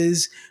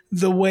buses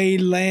the way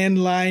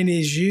Landline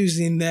is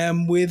using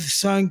them with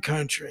Sun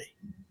Country?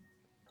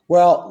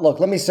 Well, look,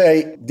 let me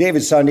say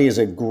David Sunday is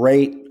a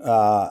great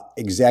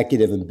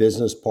executive and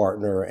business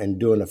partner and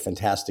doing a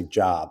fantastic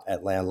job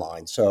at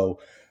Landline. So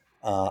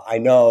I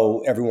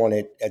know everyone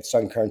at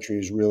Sun Country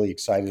is really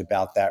excited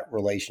about that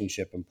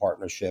relationship and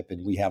partnership,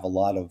 and we have a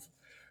lot of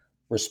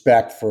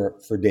respect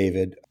for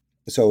David.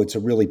 So it's a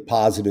really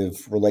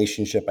positive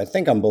relationship, I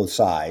think, on both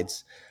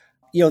sides.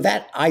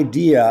 That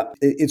idea,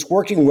 it's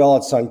working well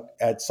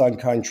at Sun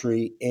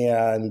Country,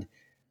 and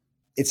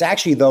it's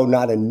actually, though,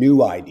 not a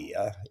new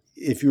idea.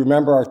 If you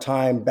remember our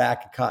time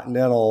back at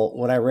Continental,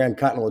 when I ran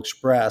Continental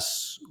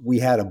Express, we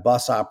had a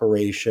bus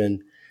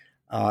operation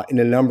in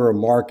a number of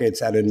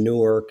markets out of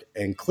Newark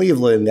and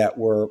Cleveland that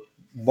were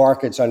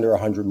markets under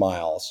 100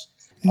 miles.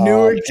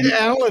 Newark to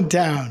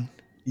Allentown.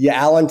 Yeah,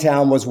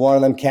 Allentown was one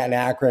of them. Canton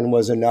Akron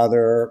was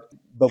another.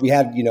 But we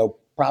had,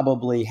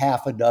 probably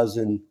half a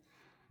dozen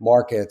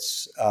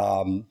markets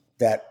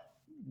that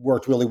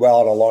worked really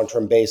well on a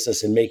long-term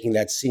basis in making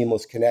that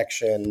seamless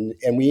connection.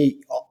 And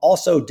we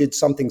also did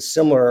something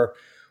similar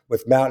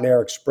with Mountain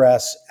Air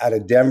Express out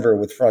of Denver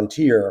with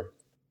Frontier.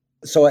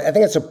 So I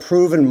think it's a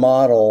proven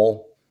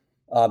model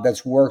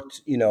that's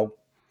worked,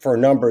 for a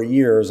number of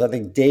years. I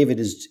think David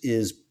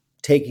is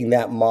taking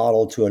that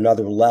model to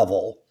another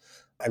level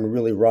and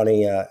really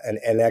running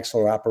an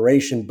excellent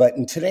operation. But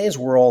in today's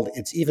world,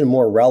 it's even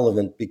more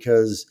relevant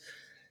because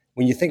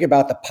when you think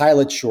about the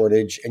pilot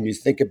shortage and you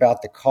think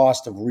about the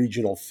cost of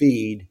regional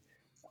feed,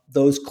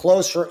 those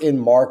closer in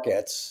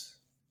markets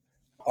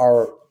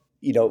are,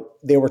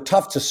 they were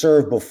tough to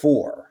serve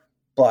before,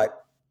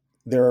 but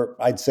they're,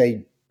 I'd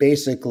say,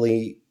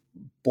 basically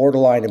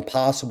borderline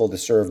impossible to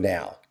serve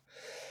now.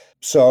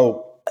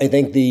 So I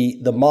think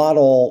the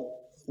model,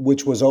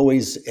 which was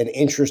always an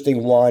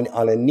interesting one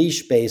on a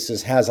niche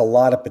basis, has a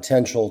lot of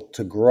potential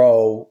to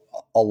grow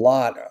a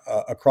lot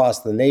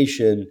across the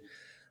nation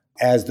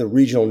as the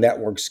regional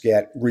networks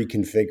get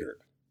reconfigured.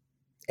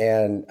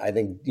 And I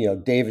think,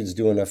 David's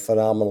doing a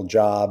phenomenal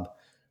job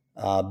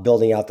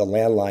building out the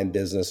landline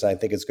business. I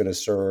think it's going to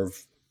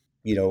serve,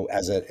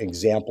 as an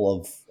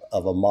example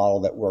of a model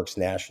that works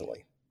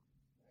nationally.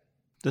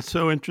 That's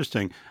so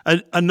interesting.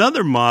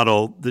 Another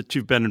model that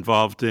you've been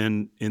involved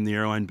in the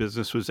airline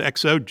business was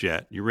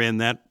ExoJet. You ran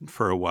that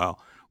for a while.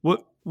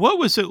 What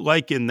was it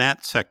like in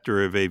that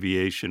sector of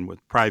aviation with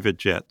private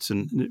jets?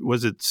 And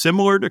was it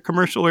similar to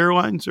commercial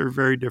airlines or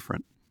very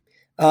different?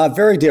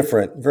 Very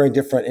different.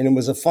 And it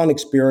was a fun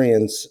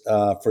experience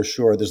for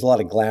sure. There's a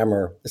lot of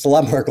glamour. It's a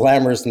lot more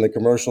glamorous than the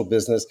commercial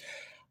business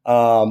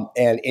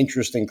and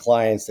interesting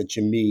clients that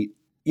you meet.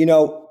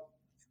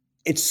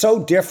 It's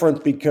so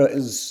different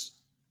because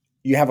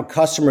you have a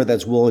customer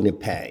that's willing to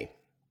pay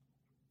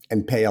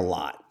a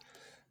lot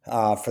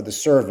for the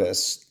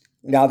service.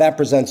 Now that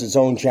presents its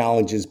own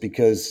challenges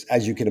because,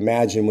 as you can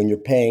imagine, when you're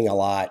paying a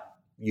lot,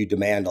 you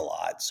demand a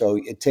lot. So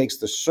it takes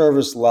the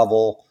service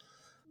level,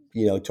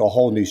 to a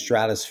whole new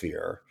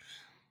stratosphere.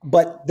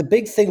 But the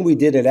big thing we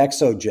did at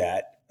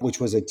ExoJet,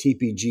 which was a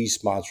TPG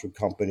sponsored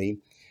company,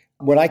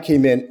 when I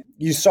came in,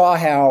 you saw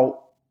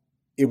how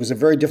it was a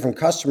very different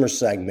customer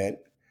segment.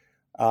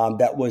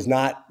 It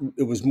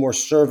was more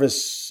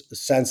service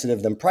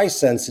sensitive than price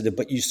sensitive,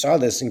 but you saw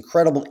this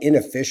incredible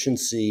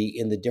inefficiency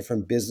in the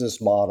different business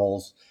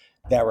models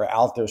that were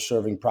out there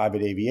serving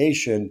private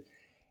aviation.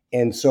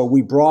 And so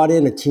we brought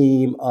in a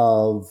team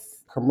of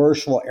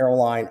commercial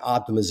airline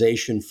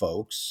optimization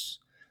folks,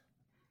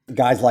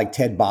 guys like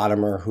Ted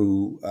Bottomer,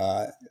 who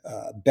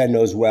Ben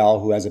knows well,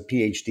 who has a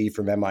PhD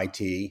from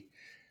MIT.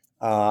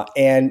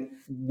 And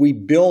we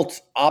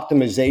built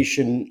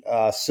optimization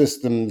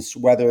systems,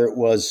 whether it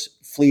was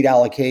fleet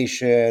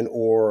allocation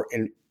or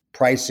in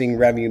pricing,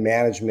 revenue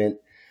management,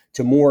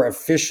 to more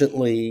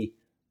efficiently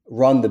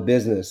run the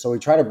business. So we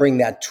try to bring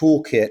that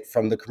toolkit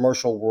from the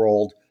commercial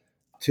world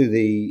to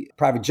the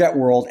private jet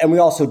world. And we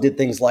also did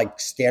things like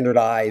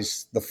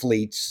standardize the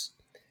fleets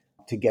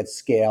to get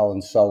scale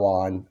and so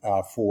on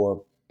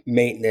for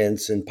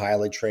maintenance and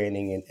pilot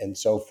training and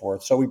so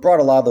forth. So we brought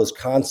a lot of those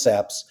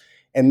concepts.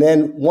 And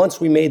then once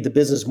we made the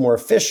business more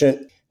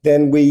efficient,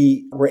 then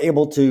we were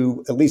able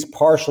to at least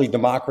partially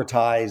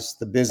democratize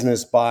the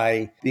business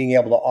by being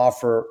able to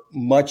offer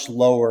much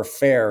lower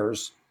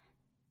fares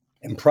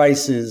and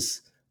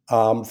prices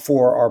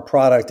for our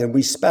product. And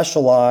we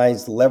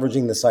specialized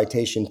leveraging the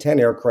Citation 10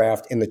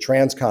 aircraft in the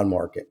transcon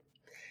market.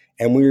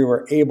 And we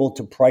were able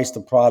to price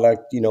the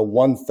product,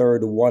 one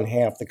third to one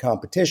half the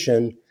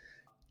competition,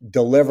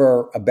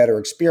 deliver a better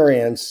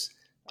experience,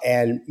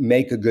 and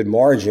make a good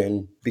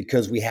margin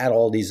because we had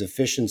all these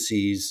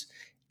efficiencies.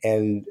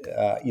 And,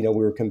 we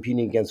were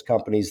competing against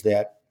companies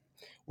that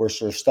were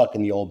sort of stuck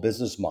in the old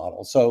business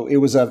model. So it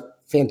was a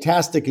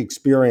fantastic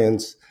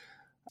experience.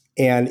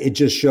 And it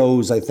just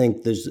shows, I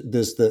think,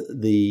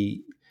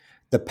 the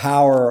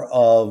power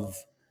of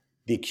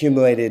the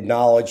accumulated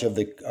knowledge of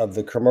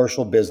the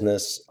commercial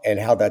business and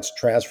how that's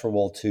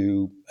transferable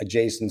to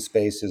adjacent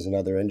spaces and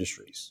other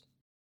industries.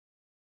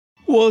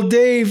 Well,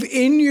 Dave,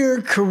 in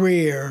your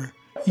career,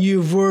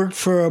 you've worked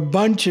for a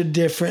bunch of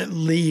different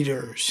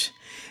leaders,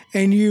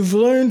 and you've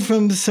learned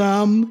from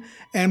some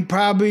and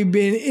probably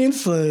been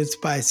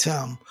influenced by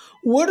some.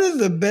 What are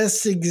the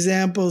best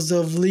examples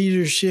of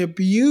leadership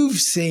you've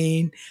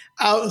seen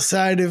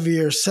outside of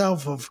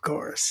yourself, of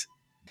course?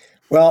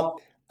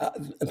 Well,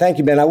 thank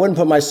you, Ben. I wouldn't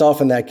put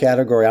myself in that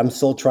category. I'm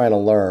still trying to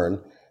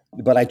learn,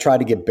 but I try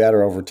to get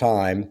better over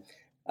time.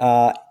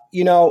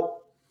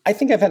 I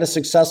think I've had a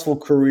successful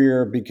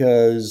career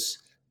because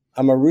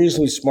I'm a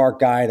reasonably smart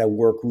guy and I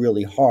work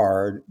really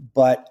hard,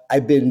 but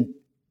I've been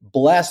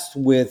blessed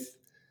with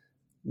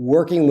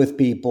working with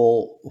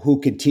people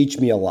who could teach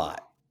me a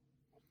lot.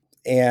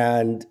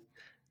 And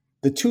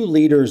the two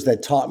leaders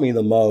that taught me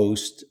the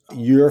most,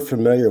 you're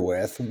familiar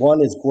with.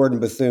 One is Gordon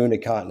Bethune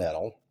at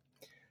Continental,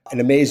 an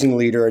amazing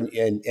leader.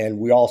 And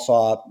we all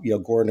saw,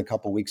 Gordon a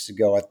couple of weeks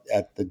ago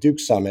at the Duke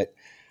Summit.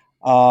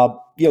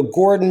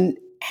 Gordon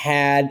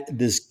had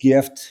this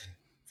gift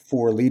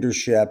for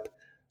leadership.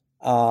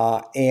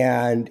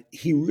 And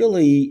he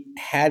really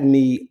had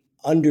me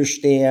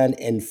understand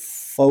and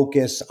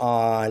focus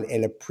on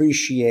and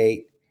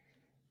appreciate,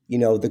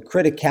 the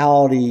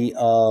criticality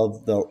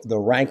of the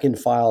rank and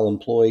file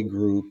employee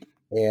group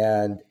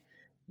and,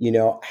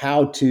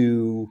 how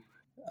to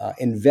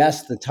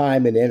invest the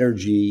time and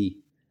energy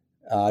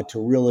to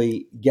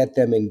really get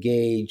them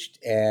engaged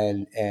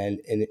and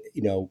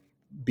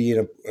be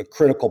a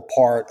critical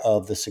part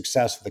of the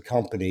success of the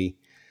company.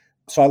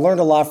 So I learned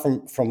a lot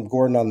from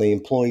Gordon on the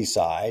employee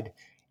side.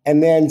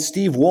 And then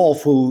Steve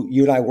Wolf, who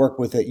you and I work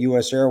with at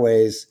US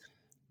Airways,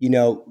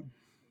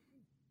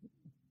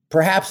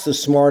 perhaps the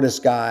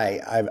smartest guy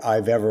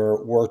I've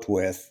ever worked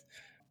with,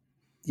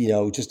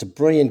 just a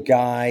brilliant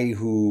guy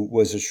who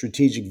was a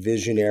strategic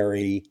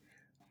visionary,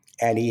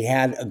 and he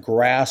had a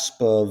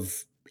grasp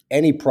of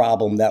any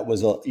problem that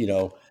was,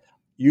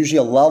 usually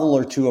a level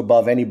or two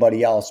above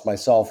anybody else,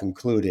 myself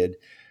included.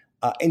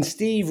 And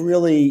Steve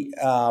really,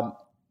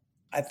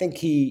 I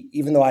think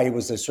even though I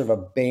was a sort of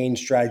a Bain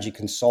strategy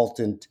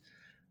consultant,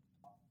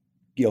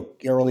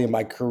 early in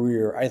my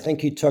career, I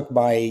think he took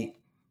my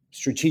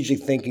strategic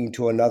thinking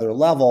to another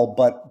level.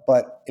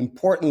 But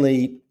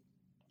importantly,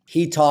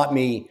 he taught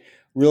me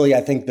really, I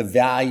think, the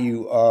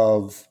value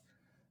of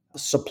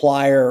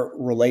supplier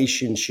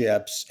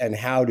relationships and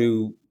how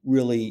to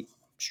really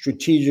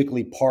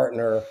strategically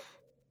partner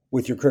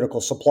with your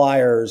critical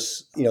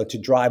suppliers, to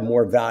drive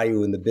more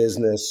value in the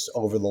business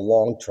over the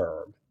long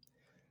term.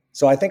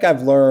 So I think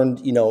I've learned,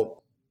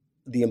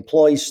 the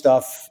employee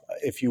stuff,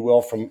 if you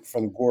will,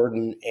 from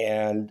Gordon,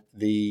 and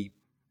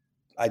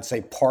I'd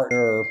say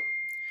partner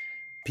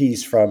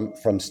piece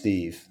from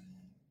Steve.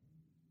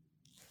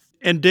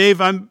 And Dave,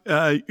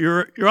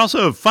 you're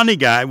also a funny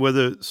guy with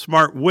a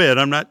smart wit.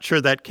 I'm not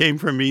sure that came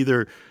from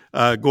either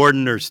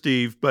Gordon or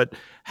Steve, but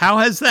how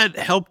has that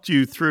helped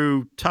you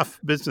through tough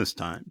business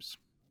times?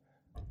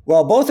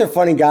 Well, both are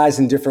funny guys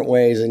in different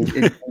ways,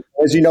 and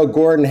as you know,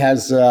 Gordon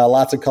has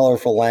lots of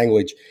colorful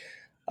language.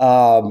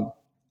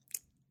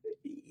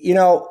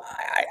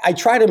 I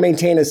try to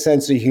maintain a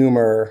sense of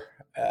humor,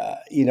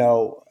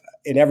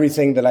 in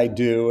everything that I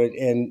do.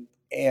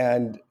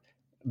 And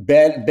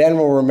Ben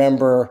will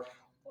remember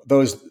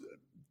those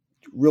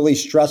really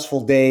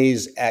stressful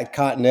days at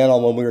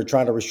Continental when we were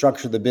trying to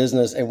restructure the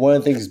business. And one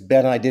of the things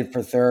Ben and I did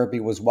for therapy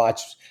was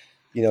watch,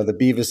 the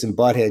Beavis and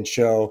Butthead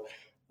show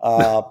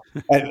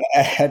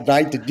at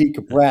night to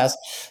decompress.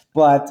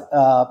 But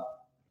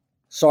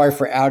sorry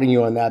for outing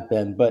you on that,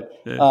 Ben. But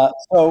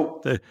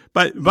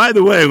by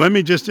the way, let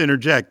me just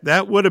interject.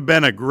 That would have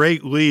been a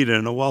great lead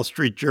in a Wall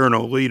Street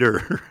Journal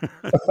leader.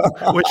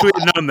 Wish we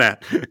had known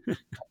that.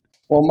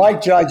 Well,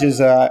 Mike Judge is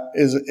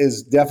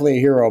definitely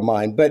a hero of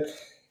mine. But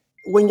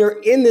when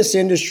you're in this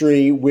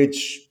industry,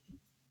 which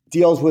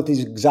deals with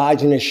these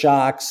exogenous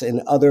shocks and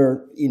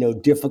other,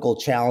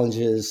 difficult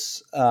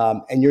challenges.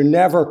 And you're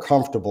never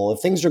comfortable. If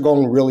things are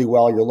going really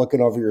well, you're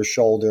looking over your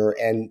shoulder,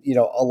 and,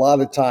 a lot of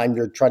the time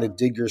you're trying to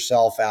dig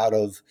yourself out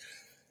of,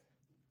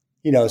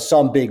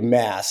 some big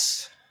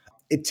mess.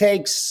 It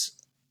takes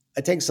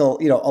a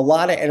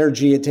lot of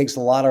energy. It takes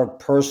a lot of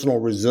personal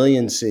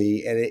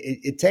resiliency, and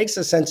it takes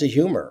a sense of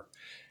humor,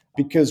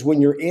 because when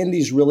you're in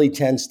these really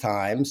tense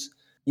times,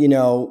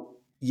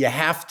 you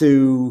have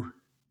to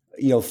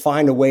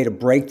find a way to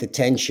break the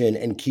tension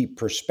and keep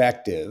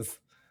perspective.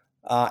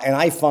 And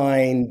I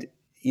find,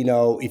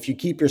 if you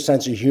keep your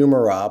sense of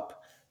humor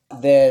up,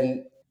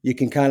 then you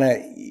can kind of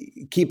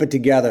keep it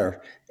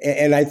together.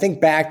 And I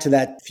think back to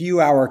that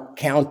few-hour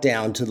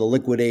countdown to the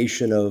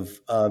liquidation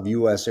of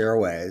U.S.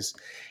 Airways,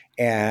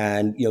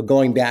 and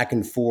going back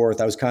and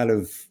forth. I was kind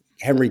of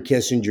Henry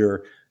Kissinger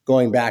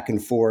going back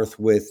and forth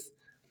with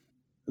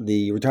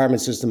the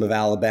retirement system of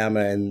Alabama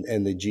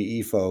and the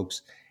GE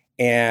folks.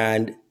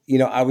 And,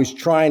 I was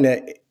trying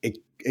to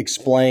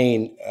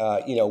explain,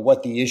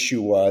 what the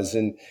issue was.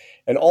 And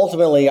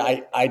ultimately,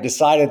 I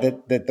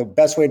decided that the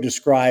best way to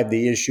describe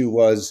the issue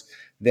was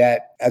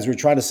that as we were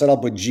trying to set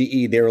up with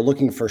GE, they were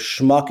looking for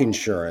schmuck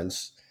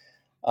insurance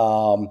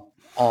on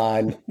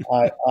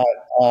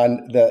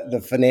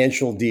the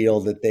financial deal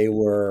that they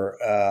were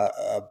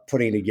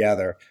putting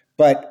together.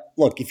 But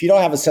look, if you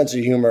don't have a sense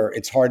of humor,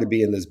 it's hard to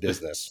be in this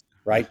business,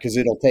 right? Because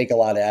it'll take a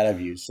lot out of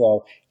you.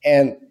 So,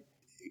 and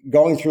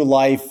going through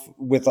life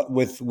with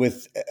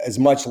as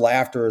much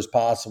laughter as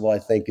possible, I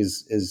think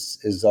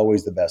is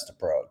always the best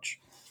approach.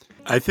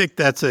 I think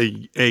that's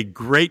a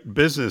great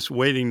business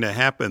waiting to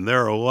happen.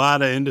 There are a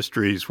lot of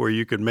industries where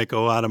you could make a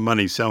lot of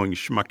money selling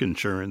schmuck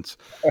insurance.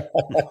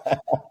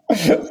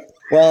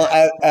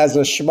 Well, as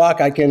a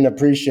schmuck, I can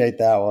appreciate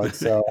that one.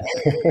 So,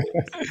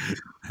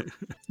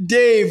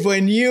 Dave,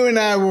 when you and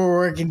I were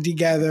working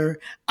together,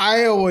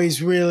 I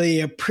always really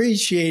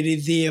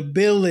appreciated the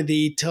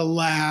ability to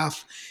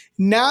laugh.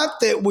 Not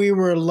that we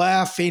were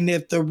laughing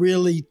at the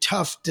really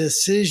tough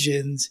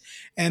decisions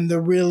and the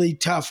really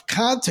tough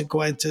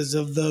consequences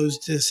of those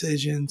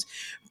decisions,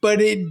 but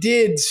it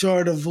did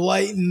sort of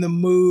lighten the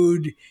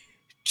mood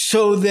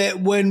so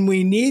that when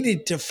we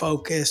needed to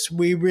focus,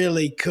 we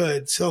really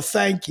could. So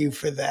thank you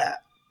for that.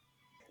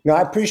 no,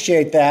 I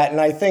appreciate that.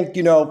 And I think,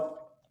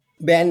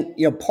 Ben,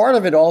 part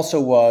of it also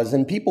was,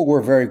 and people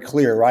were very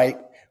clear, right?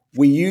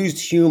 We used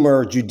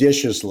humor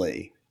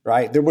judiciously,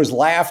 right? There was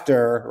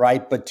laughter,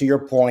 right? But to your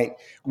point,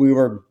 we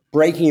were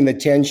breaking the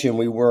tension.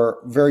 We were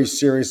very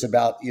serious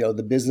about,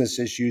 the business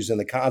issues and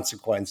the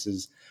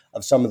consequences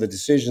of some of the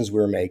decisions we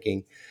were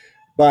making.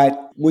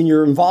 But when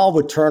you're involved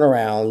with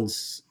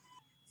turnarounds,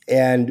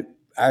 and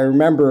I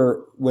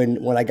remember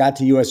when I got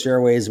to U.S.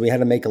 Airways, we had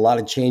to make a lot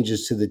of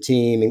changes to the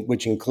team,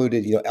 which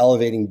included,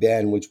 elevating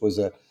Ben, which was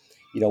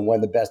one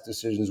of the best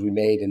decisions we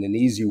made and an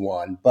easy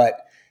one.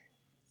 But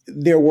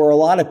there were a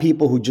lot of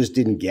people who just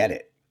didn't get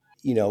it.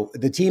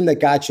 The team that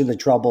got you into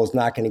trouble is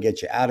not going to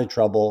get you out of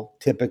trouble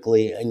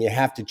typically, and you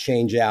have to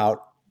change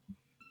out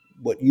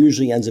what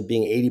usually ends up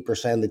being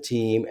 80% of the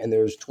team, and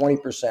there's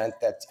 20%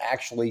 that's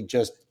actually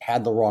just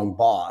had the wrong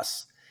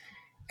boss,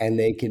 and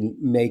they can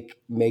make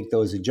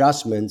those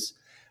adjustments.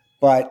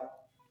 But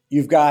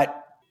you've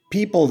got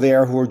people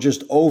there who are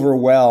just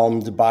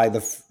overwhelmed by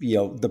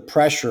the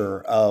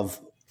pressure of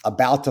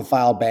about to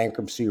file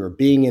bankruptcy or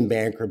being in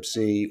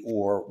bankruptcy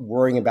or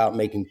worrying about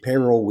making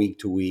payroll week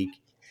to week.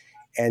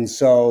 And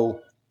so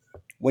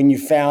when you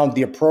found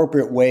the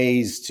appropriate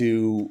ways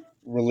to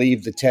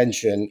relieve the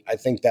tension, I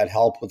think that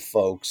helped with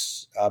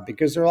folks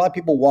because there are a lot of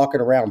people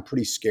walking around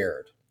pretty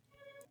scared.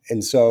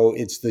 And so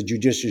it's the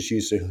judicious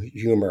use of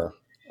humor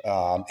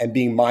and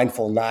being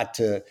mindful not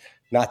to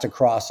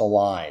cross a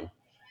line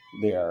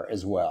there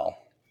as well.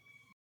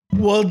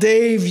 Well,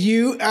 Dave,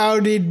 you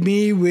outed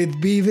me with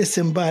Beavis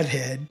and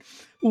Butthead.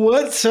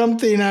 What's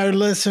something our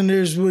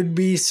listeners would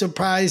be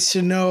surprised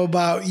to know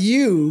about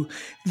you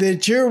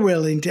that you're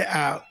willing to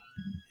out?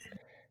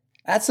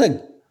 That's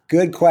a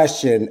good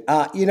question.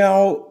 I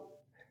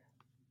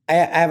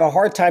have a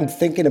hard time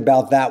thinking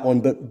about that one,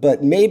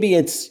 but maybe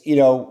it's,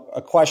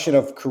 a question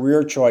of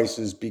career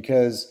choices,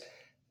 because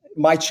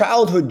my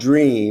childhood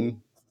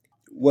dream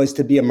was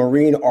to be a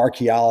marine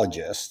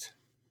archaeologist.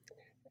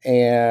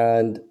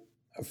 And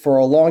for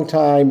a long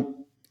time,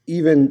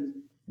 even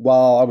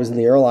while I was in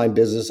the airline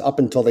business, up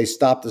until they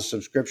stopped the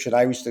subscription,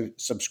 I used to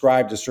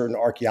subscribe to certain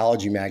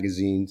archaeology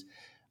magazines.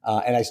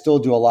 And I still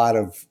do a lot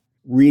of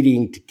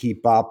reading to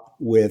keep up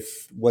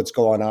with what's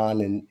going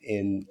on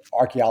in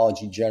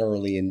archaeology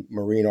generally, and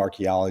marine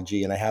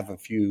archaeology. And I have a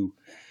few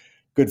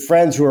good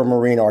friends who are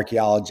marine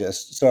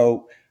archaeologists.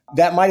 So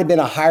that might have been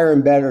a higher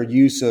and better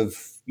use of,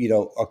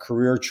 a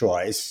career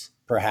choice,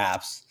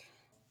 perhaps.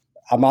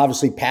 I'm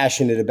obviously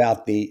passionate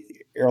about the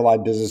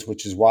airline business,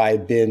 which is why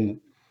I've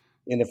been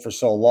in it for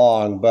so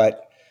long.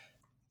 But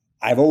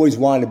I've always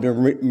wanted to be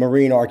a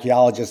marine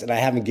archaeologist, and I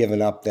haven't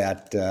given up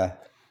that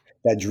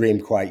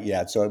dream quite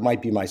yet. So it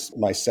might be my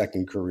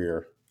second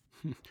career.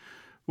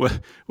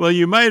 Well,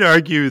 you might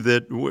argue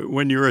that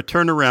when you're a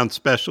turnaround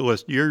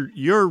specialist,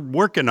 you're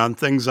working on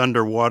things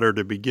underwater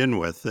to begin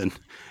with,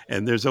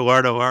 and there's a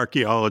lot of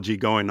archaeology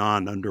going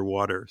on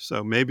underwater.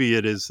 So maybe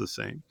it is the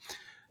same.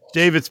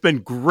 Dave, it's been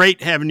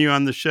great having you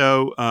on the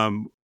show.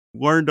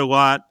 Learned a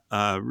lot.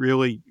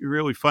 Really,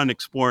 really fun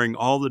exploring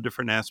all the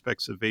different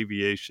aspects of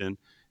aviation.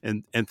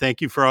 And thank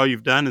you for all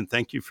you've done, and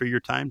thank you for your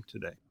time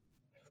today.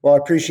 Well, I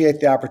appreciate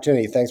the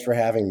opportunity. Thanks for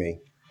having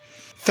me.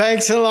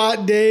 Thanks a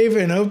lot, Dave,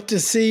 and hope to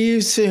see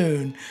you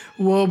soon.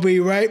 We'll be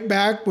right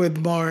back with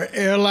more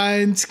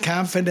Airlines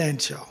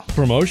Confidential.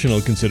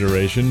 Promotional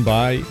consideration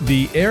by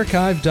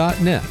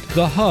thearchive.net,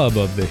 the hub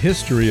of the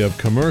history of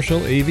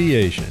commercial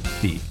aviation.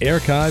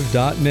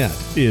 Thearchive.net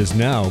is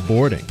now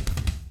boarding.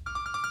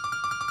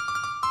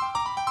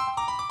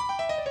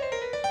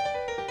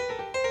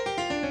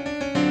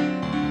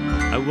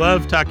 I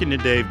love talking to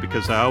Dave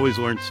because I always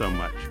learn so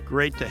much.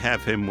 Great to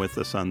have him with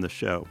us on the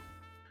show.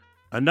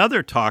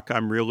 Another talk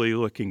I'm really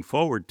looking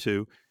forward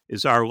to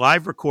is our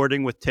live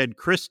recording with Ted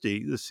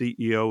Christie, the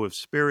CEO of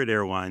Spirit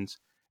Airlines,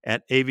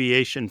 at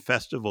Aviation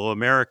Festival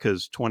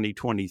Americas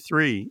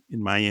 2023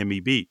 in Miami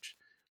Beach.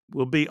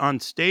 We'll be on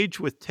stage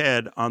with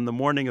Ted on the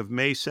morning of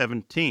May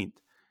 17th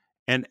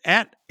and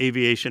at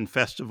Aviation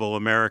Festival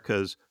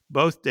Americas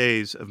both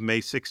days of May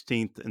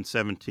 16th and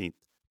 17th.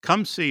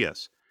 Come see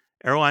us.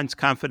 Airlines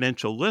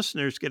Confidential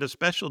listeners get a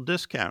special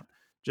discount.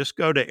 Just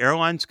go to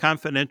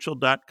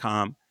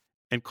airlinesconfidential.com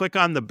and click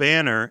on the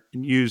banner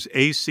and use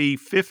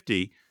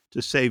AC50 to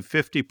save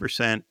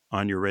 50%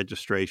 on your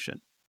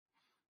registration.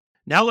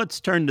 Now let's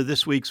turn to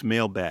this week's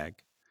mailbag.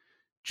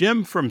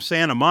 Jim from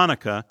Santa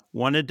Monica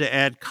wanted to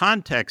add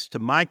context to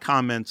my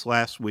comments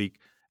last week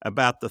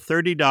about the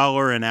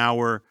 $30 an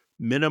hour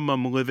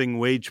minimum living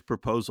wage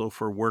proposal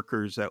for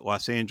workers at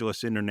Los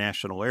Angeles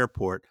International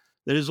Airport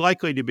that is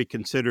likely to be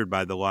considered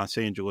by the Los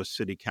Angeles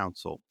City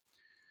Council.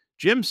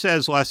 Jim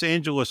says Los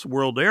Angeles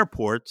World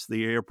Airports,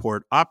 the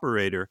airport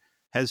operator,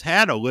 has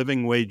had a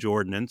living wage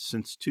ordinance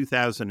since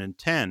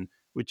 2010,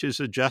 which is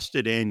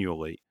adjusted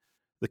annually.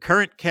 The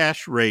current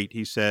cash rate,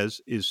 he says,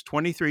 is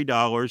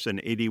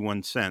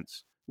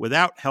 $23.81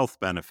 without health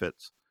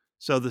benefits.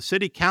 So the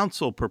City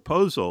Council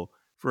proposal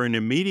for an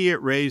immediate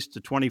raise to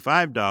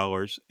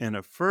 $25 and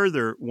a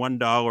further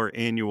 $1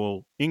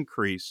 annual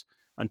increase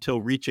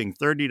until reaching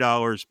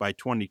 $30 by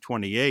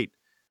 2028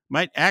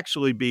 might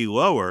actually be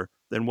lower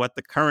than what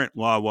the current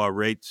LAWA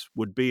rates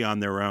would be on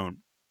their own.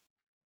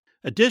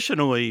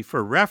 Additionally,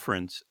 for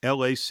reference,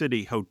 LA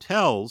City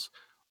hotels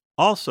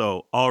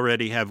also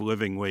already have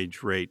living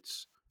wage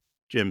rates,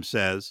 Jim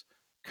says.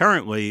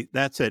 Currently,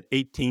 that's at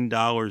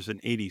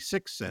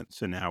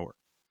 $18.86 an hour.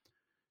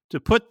 To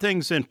put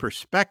things in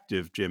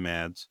perspective, Jim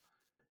adds,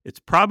 it's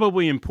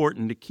probably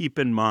important to keep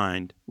in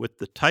mind, with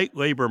the tight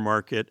labor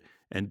market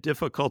and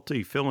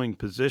difficulty filling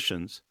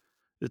positions,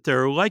 that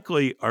there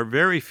likely are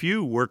very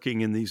few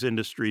working in these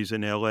industries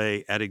in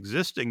LA at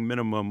existing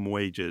minimum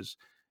wages,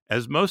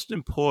 as most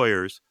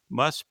employers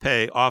must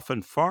pay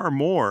often far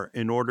more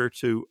in order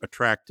to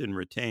attract and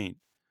retain.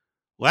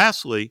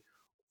 Lastly,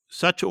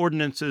 such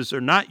ordinances are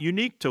not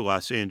unique to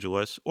Los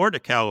Angeles or to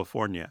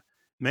California.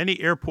 Many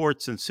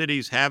airports and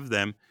cities have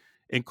them,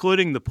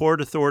 including the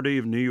Port Authority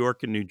of New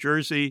York and New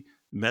Jersey,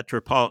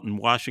 Metropolitan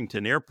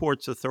Washington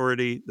Airports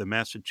Authority, the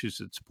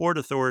Massachusetts Port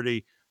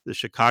Authority, the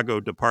Chicago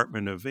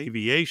Department of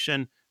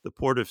Aviation, the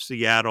Port of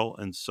Seattle,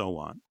 and so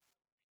on.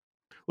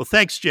 Well,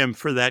 thanks, Jim,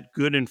 for that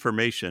good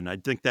information. I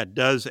think that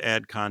does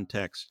add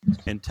context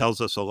and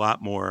tells us a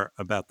lot more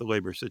about the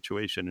labor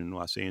situation in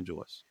Los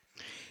Angeles.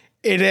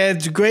 It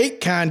adds great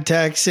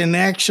context and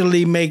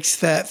actually makes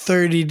that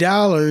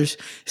 $30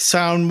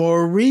 sound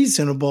more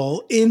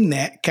reasonable in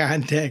that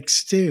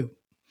context, too.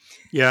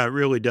 Yeah, it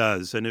really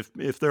does. And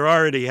if they're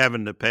already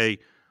having to pay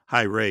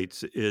high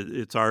rates,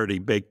 it's already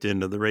baked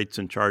into the rates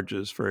and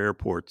charges for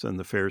airports and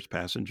the fares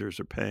passengers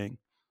are paying.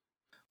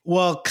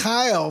 Well,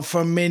 Kyle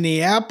from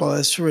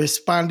Minneapolis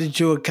responded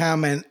to a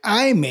comment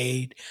I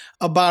made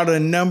about a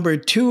number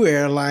 2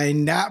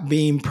 airline not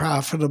being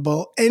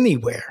profitable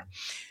anywhere.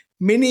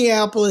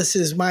 Minneapolis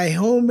is my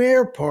home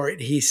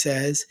airport, he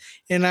says,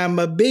 and I'm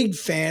a big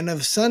fan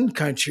of Sun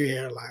Country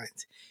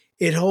Airlines.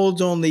 It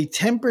holds only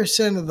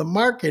 10% of the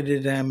market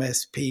at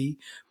MSP,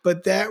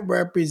 but that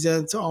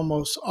represents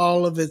almost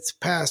all of its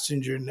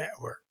passenger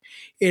network.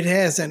 It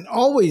hasn't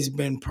always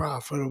been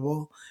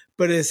profitable,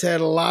 but it's had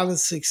a lot of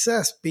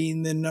success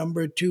being the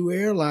number 2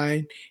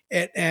 airline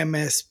at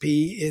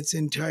MSP its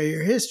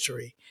entire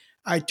history.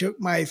 I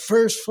took my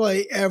first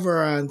flight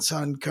ever on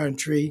Sun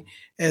Country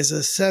as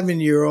a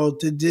 7-year-old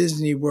to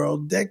Disney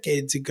World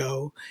decades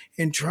ago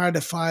and try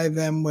to fly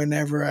them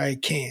whenever I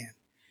can.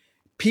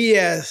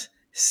 P.S.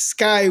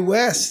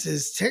 SkyWest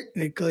is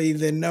technically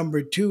the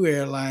number 2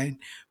 airline,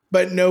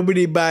 but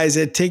nobody buys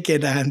a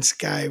ticket on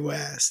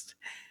SkyWest.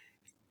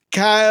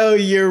 Kyle,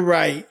 you're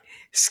right.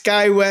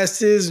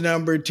 SkyWest is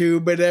number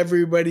 2, but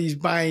everybody's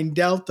buying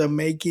Delta,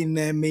 making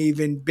them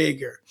even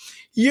bigger.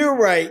 You're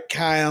right,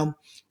 Kyle.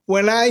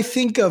 When I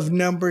think of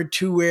number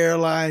 2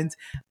 airlines,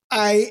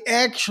 I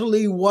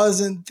actually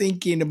wasn't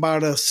thinking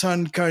about a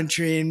Sun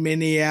Country in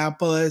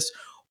Minneapolis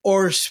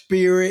or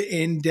Spirit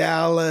in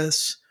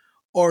Dallas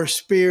or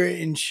Spirit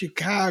in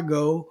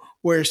Chicago,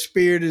 where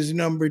Spirit is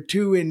number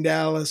 2 in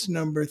Dallas,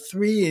 number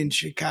 3 in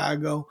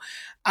Chicago.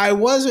 I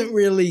wasn't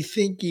really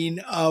thinking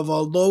of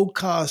a low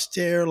cost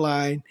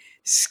airline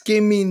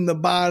skimming the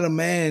bottom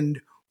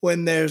end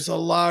when there's a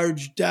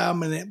large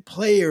dominant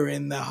player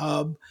in the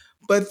hub,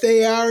 but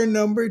they are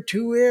number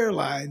 2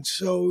 airlines.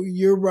 So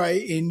you're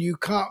right, and you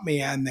caught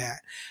me on that.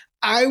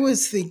 I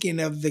was thinking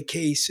of the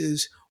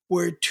cases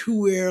where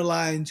 2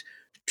 airlines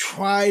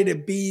try to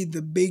be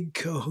the big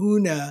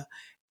kahuna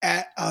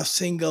at a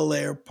single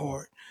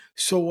airport.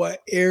 So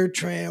what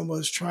AirTran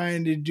was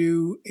trying to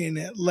do in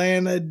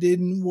Atlanta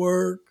didn't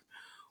work.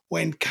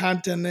 When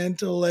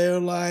Continental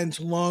Airlines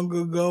long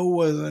ago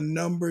was a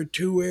number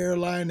 2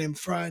 airline in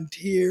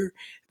Frontier,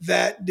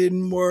 that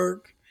didn't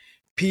work.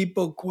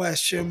 People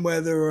question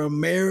whether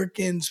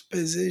American's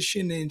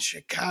position in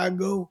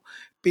Chicago,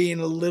 being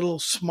a little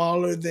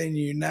smaller than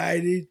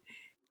United,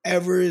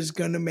 ever is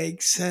going to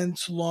make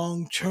sense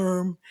long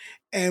term.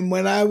 And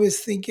when I was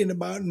thinking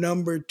about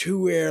number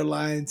 2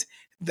 airlines,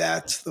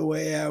 that's the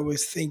way I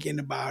was thinking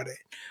about it.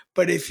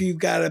 But if you've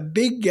got a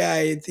big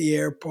guy at the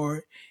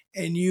airport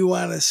and you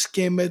want to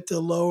skim at the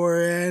lower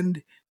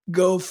end,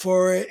 go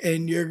for it,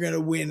 and you're going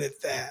to win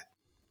at that.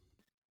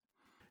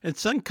 And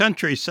Sun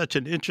Country is such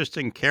an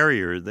interesting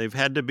carrier. They've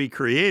had to be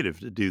creative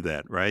to do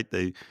that, right?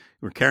 They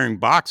were carrying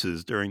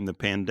boxes during the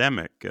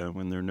pandemic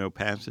when there are no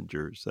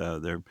passengers.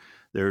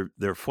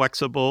 They're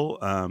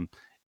flexible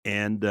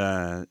and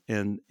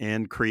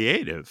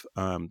creative.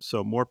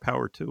 So more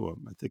power to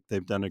them. I think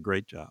they've done a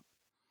great job.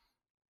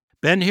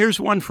 Ben, here's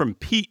one from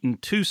Pete in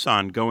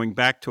Tucson, going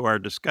back to our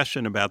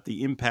discussion about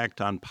the impact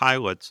on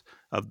pilots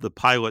of the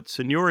pilot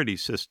seniority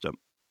system.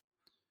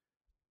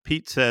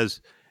 Pete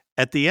says,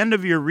 at the end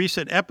of your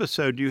recent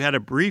episode, you had a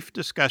brief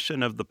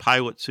discussion of the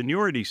pilot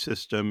seniority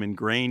system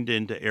ingrained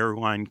into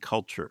airline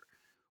culture.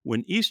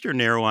 When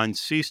Eastern Airlines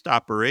ceased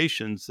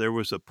operations, there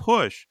was a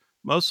push,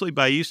 mostly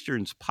by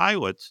Eastern's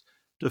pilots,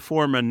 to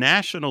form a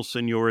national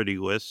seniority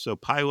list so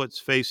pilots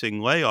facing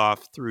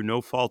layoff through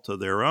no fault of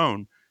their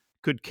own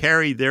could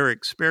carry their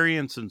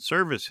experience and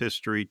service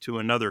history to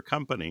another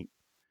company.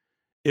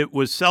 It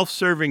was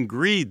self-serving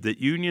greed that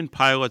union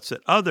pilots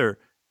at other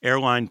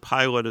Airline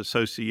Pilot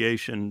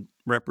Association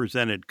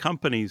represented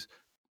companies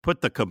put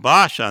the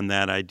kibosh on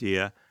that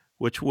idea,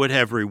 which would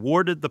have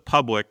rewarded the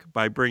public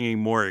by bringing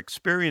more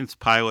experienced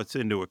pilots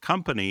into a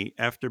company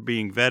after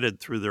being vetted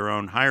through their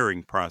own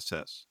hiring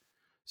process.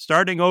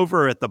 Starting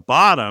over at the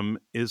bottom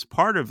is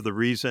part of the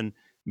reason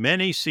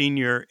many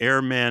senior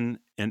airmen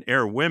and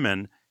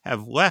airwomen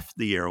have left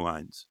the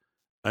airlines.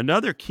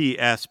 Another key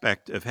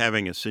aspect of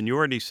having a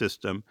seniority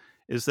system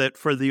is that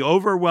for the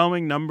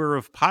overwhelming number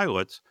of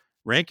pilots,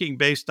 ranking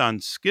based on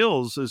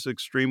skills is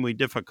extremely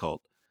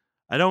difficult.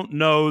 I don't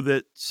know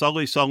that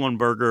Sully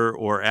Sullenberger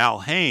or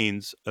Al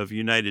Haynes of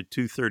United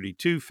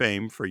 232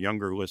 fame for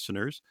younger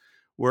listeners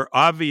were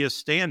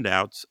obvious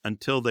standouts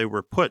until they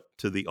were put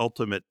to the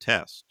ultimate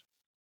test.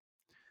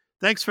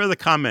 Thanks for the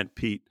comment,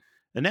 Pete.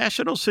 A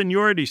national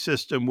seniority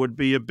system would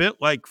be a bit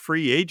like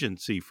free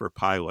agency for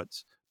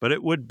pilots, but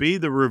it would be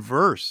the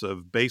reverse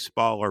of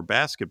baseball or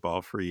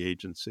basketball free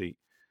agency.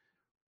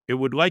 It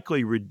would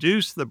likely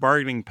reduce the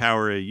bargaining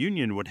power a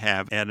union would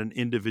have at an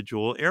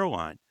individual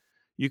airline.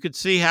 You could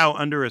see how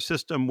under a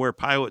system where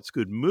pilots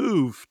could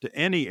move to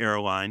any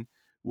airline,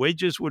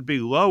 wages would be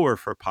lower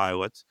for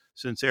pilots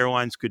since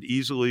airlines could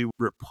easily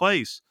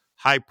replace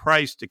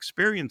high-priced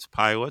experienced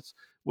pilots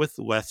with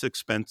less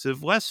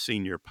expensive, less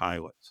senior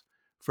pilots.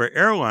 For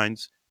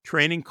airlines,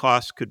 training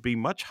costs could be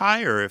much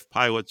higher if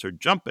pilots are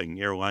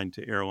jumping airline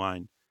to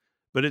airline,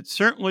 but it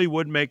certainly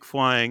would make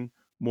flying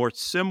more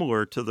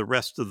similar to the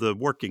rest of the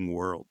working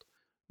world.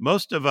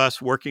 Most of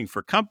us working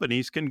for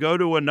companies can go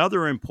to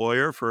another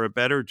employer for a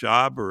better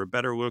job or a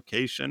better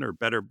location or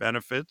better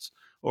benefits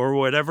or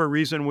whatever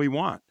reason we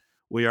want.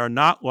 We are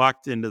not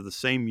locked into the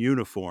same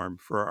uniform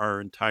for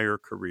our entire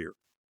career.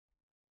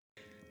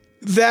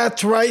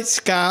 That's right,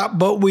 Scott,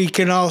 but we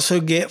can also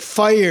get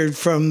fired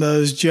from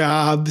those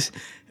jobs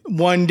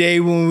one day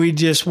when we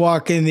just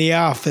walk in the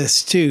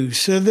office too.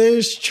 So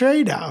there's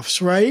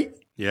trade-offs, right?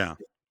 Yeah,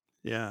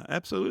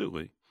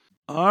 absolutely.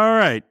 All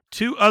right,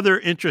 2 other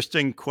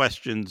interesting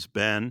questions,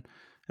 Ben,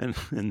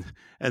 and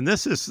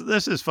this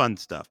is fun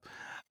stuff.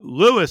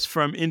 Lewis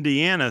from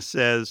Indiana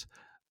says,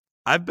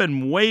 I've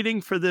been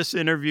waiting for this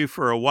interview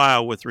for a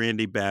while with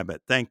Randy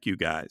Babbitt. Thank you,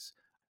 guys.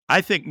 I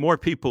think more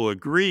people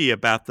agree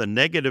about the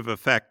negative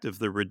effect of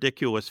the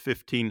ridiculous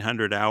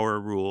 1,500-hour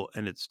rule,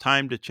 and it's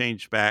time to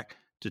change back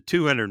to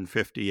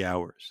 250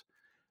 hours.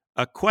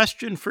 A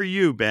question for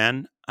you,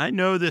 Ben. I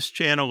know this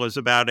channel is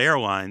about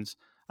airlines.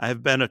 I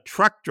have been a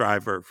truck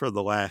driver for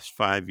the last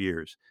 5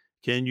 years.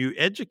 Can you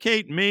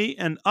educate me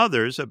and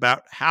others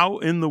about how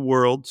in the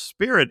world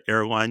Spirit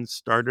Airlines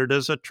started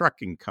as a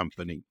trucking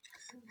company?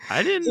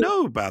 I didn't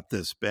know about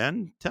this,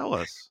 Ben. Tell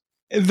us.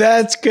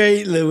 That's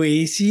great,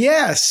 Luis.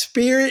 Yes,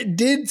 Spirit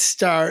did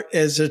start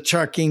as a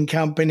trucking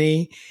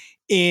company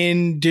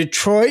in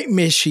Detroit,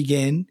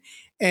 Michigan,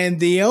 and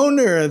the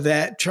owner of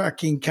that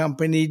trucking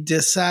company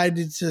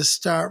decided to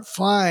start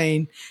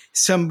flying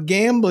some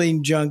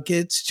gambling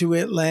junkets to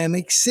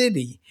Atlantic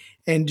City.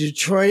 And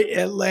Detroit,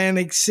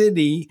 Atlantic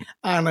City,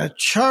 on a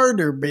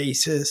charter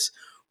basis,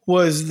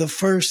 was the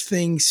first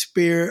thing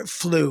Spirit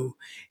flew.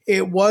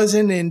 It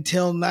wasn't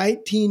until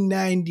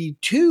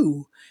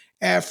 1992,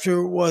 after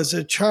it was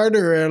a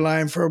charter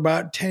airline for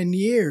about 10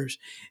 years,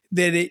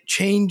 that it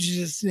changed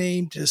its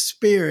name to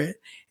Spirit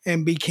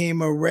and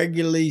became a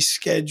regularly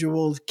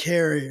scheduled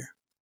carrier.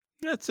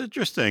 That's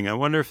interesting. I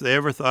wonder if they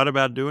ever thought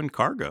about doing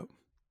cargo.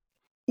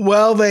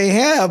 Well, they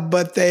have,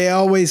 but they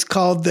always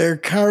called their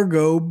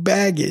cargo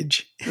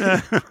baggage.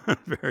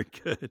 Very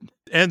good.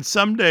 And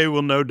someday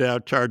we'll no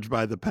doubt charge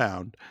by the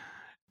pound.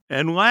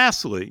 And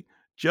lastly,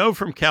 Joe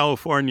from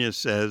California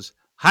says,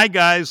 "Hi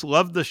guys,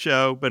 love the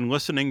show, been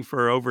listening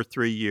for over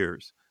 3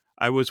 years.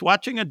 I was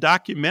watching a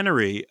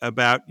documentary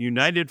about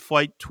United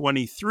Flight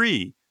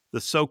 23,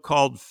 the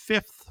so-called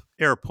fifth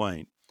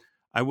airplane.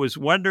 I was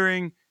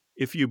wondering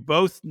if you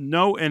both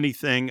know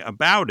anything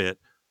about it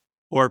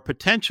or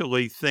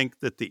potentially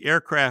think that the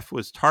aircraft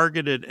was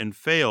targeted and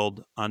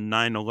failed on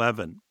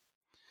 9/11.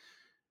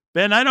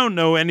 Ben, I don't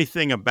know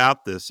anything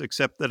about this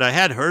except that I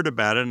had heard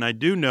about it, and I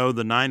do know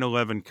the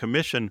 9/11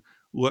 Commission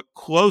looked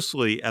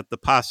closely at the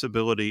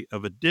possibility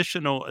of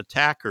additional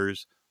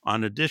attackers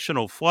on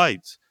additional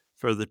flights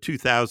for the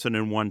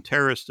 2001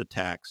 terrorist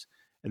attacks,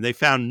 and they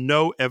found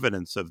no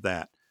evidence of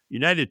that.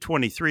 United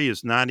 23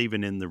 is not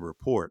even in the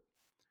report.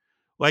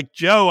 Like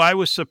Joe, I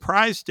was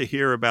surprised to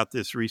hear about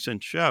this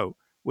recent show,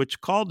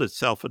 which called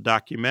itself a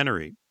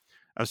documentary.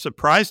 I was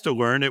surprised to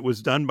learn it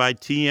was done by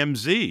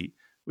TMZ,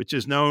 which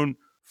is known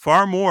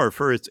far more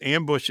for its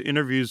ambush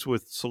interviews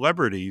with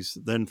celebrities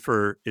than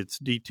for its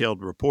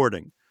detailed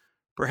reporting.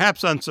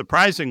 Perhaps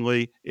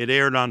unsurprisingly, it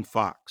aired on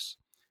Fox.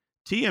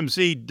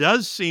 TMZ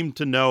does seem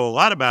to know a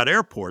lot about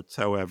airports,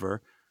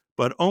 however,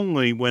 but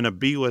only when a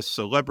B-list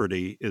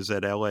celebrity is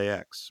at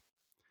LAX.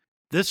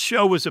 This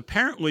show was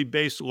apparently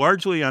based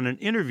largely on an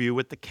interview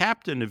with the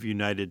captain of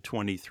United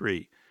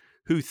 23,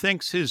 who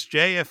thinks his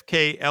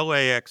JFK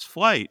LAX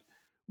flight,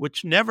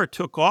 which never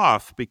took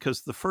off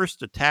because the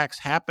first attacks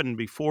happened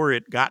before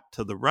it got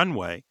to the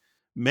runway,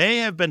 may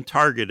have been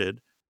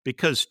targeted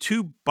because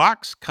 2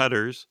 box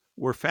cutters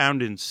were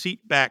found in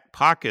seat back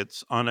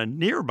pockets on a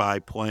nearby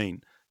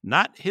plane,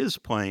 not his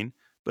plane,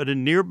 but a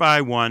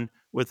nearby one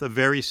with a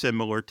very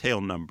similar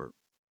tail number.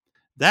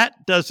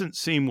 That doesn't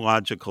seem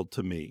logical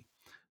to me.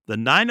 The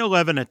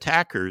 9/11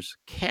 attackers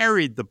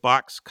carried the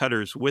box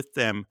cutters with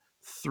them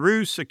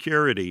through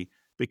security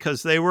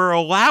because they were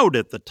allowed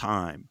at the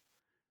time.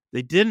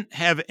 They didn't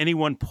have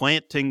anyone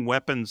planting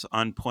weapons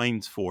on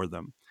planes for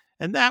them.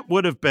 And that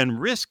would have been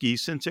risky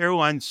since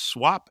airlines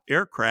swap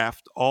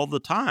aircraft all the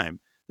time.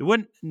 They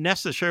wouldn't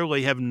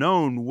necessarily have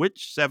known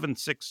which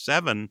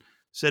 767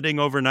 sitting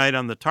overnight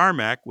on the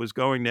tarmac was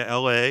going to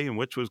LA and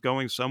which was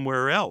going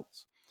somewhere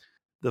else.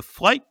 The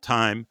flight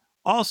time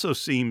also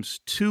seems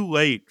too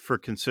late for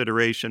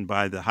consideration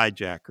by the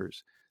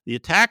hijackers. The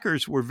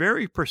attackers were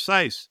very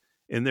precise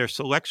in their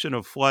selection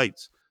of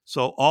flights,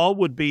 so all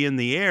would be in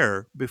the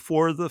air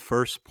before the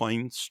first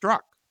plane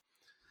struck.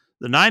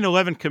 The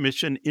 9/11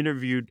 Commission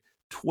interviewed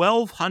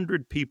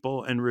 1,200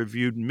 people and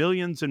reviewed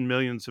millions and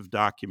millions of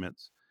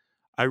documents.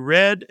 I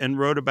read and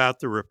wrote about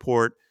the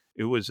report.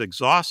 It was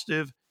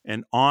exhaustive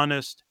and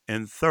honest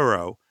and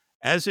thorough,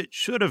 as it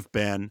should have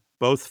been,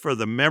 both for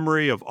the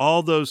memory of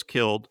all those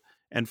killed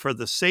and for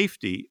the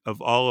safety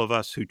of all of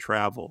us who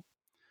travel.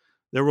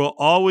 There will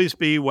always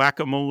be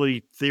whack-a-mole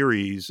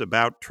theories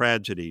about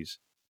tragedies,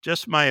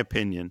 just my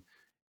opinion.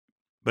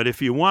 But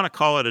if you want to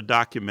call it a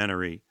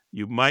documentary,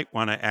 you might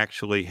want to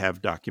actually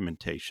have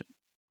documentation.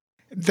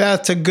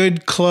 That's a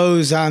good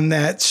close on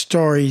that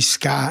story,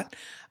 Scott.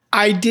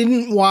 I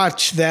didn't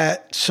watch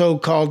that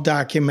so-called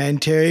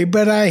documentary,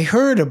 but I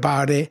heard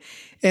about it.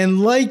 And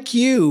like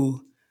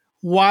you,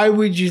 why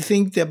would you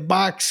think that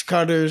box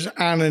cutters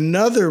on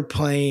another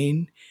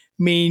plane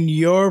mean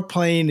your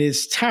plane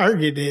is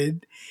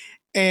targeted?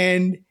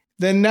 And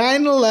the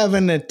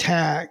 9/11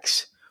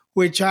 attacks,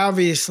 which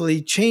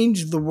obviously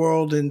changed the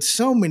world in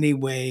so many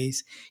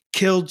ways,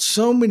 killed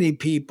so many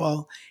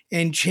people,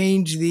 and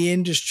changed the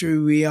industry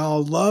we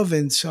all love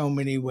in so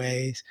many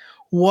ways,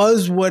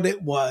 was what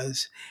it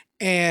was.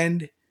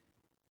 And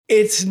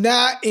it's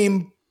not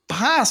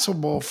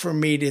impossible for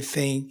me to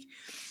think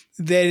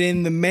that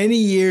in the many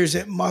years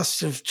it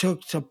must have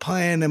took to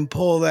plan and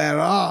pull that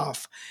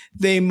off,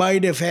 they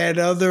might have had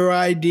other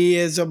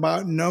ideas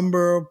about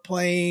number of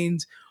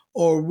planes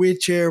or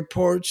which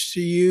airports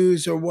to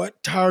use or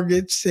what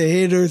targets to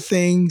hit or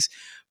things.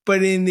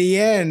 But in the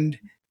end,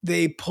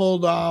 they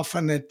pulled off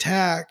an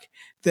attack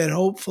that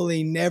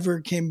hopefully never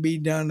can be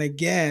done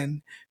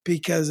again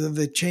because of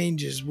the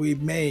changes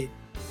we've made.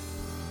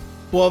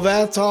 Well,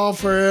 that's all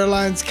for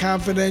Airlines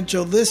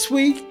Confidential this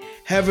week.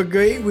 Have a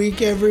great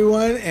week,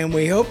 everyone, and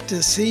we hope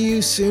to see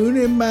you soon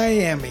in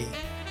Miami.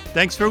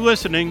 Thanks for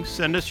listening.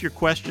 Send us your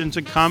questions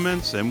and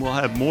comments, and we'll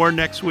have more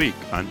next week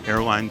on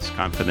Airlines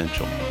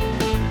Confidential.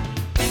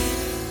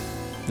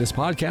 This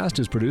podcast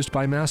is produced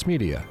by Mass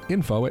Media.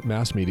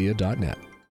 Info@massmedia.net.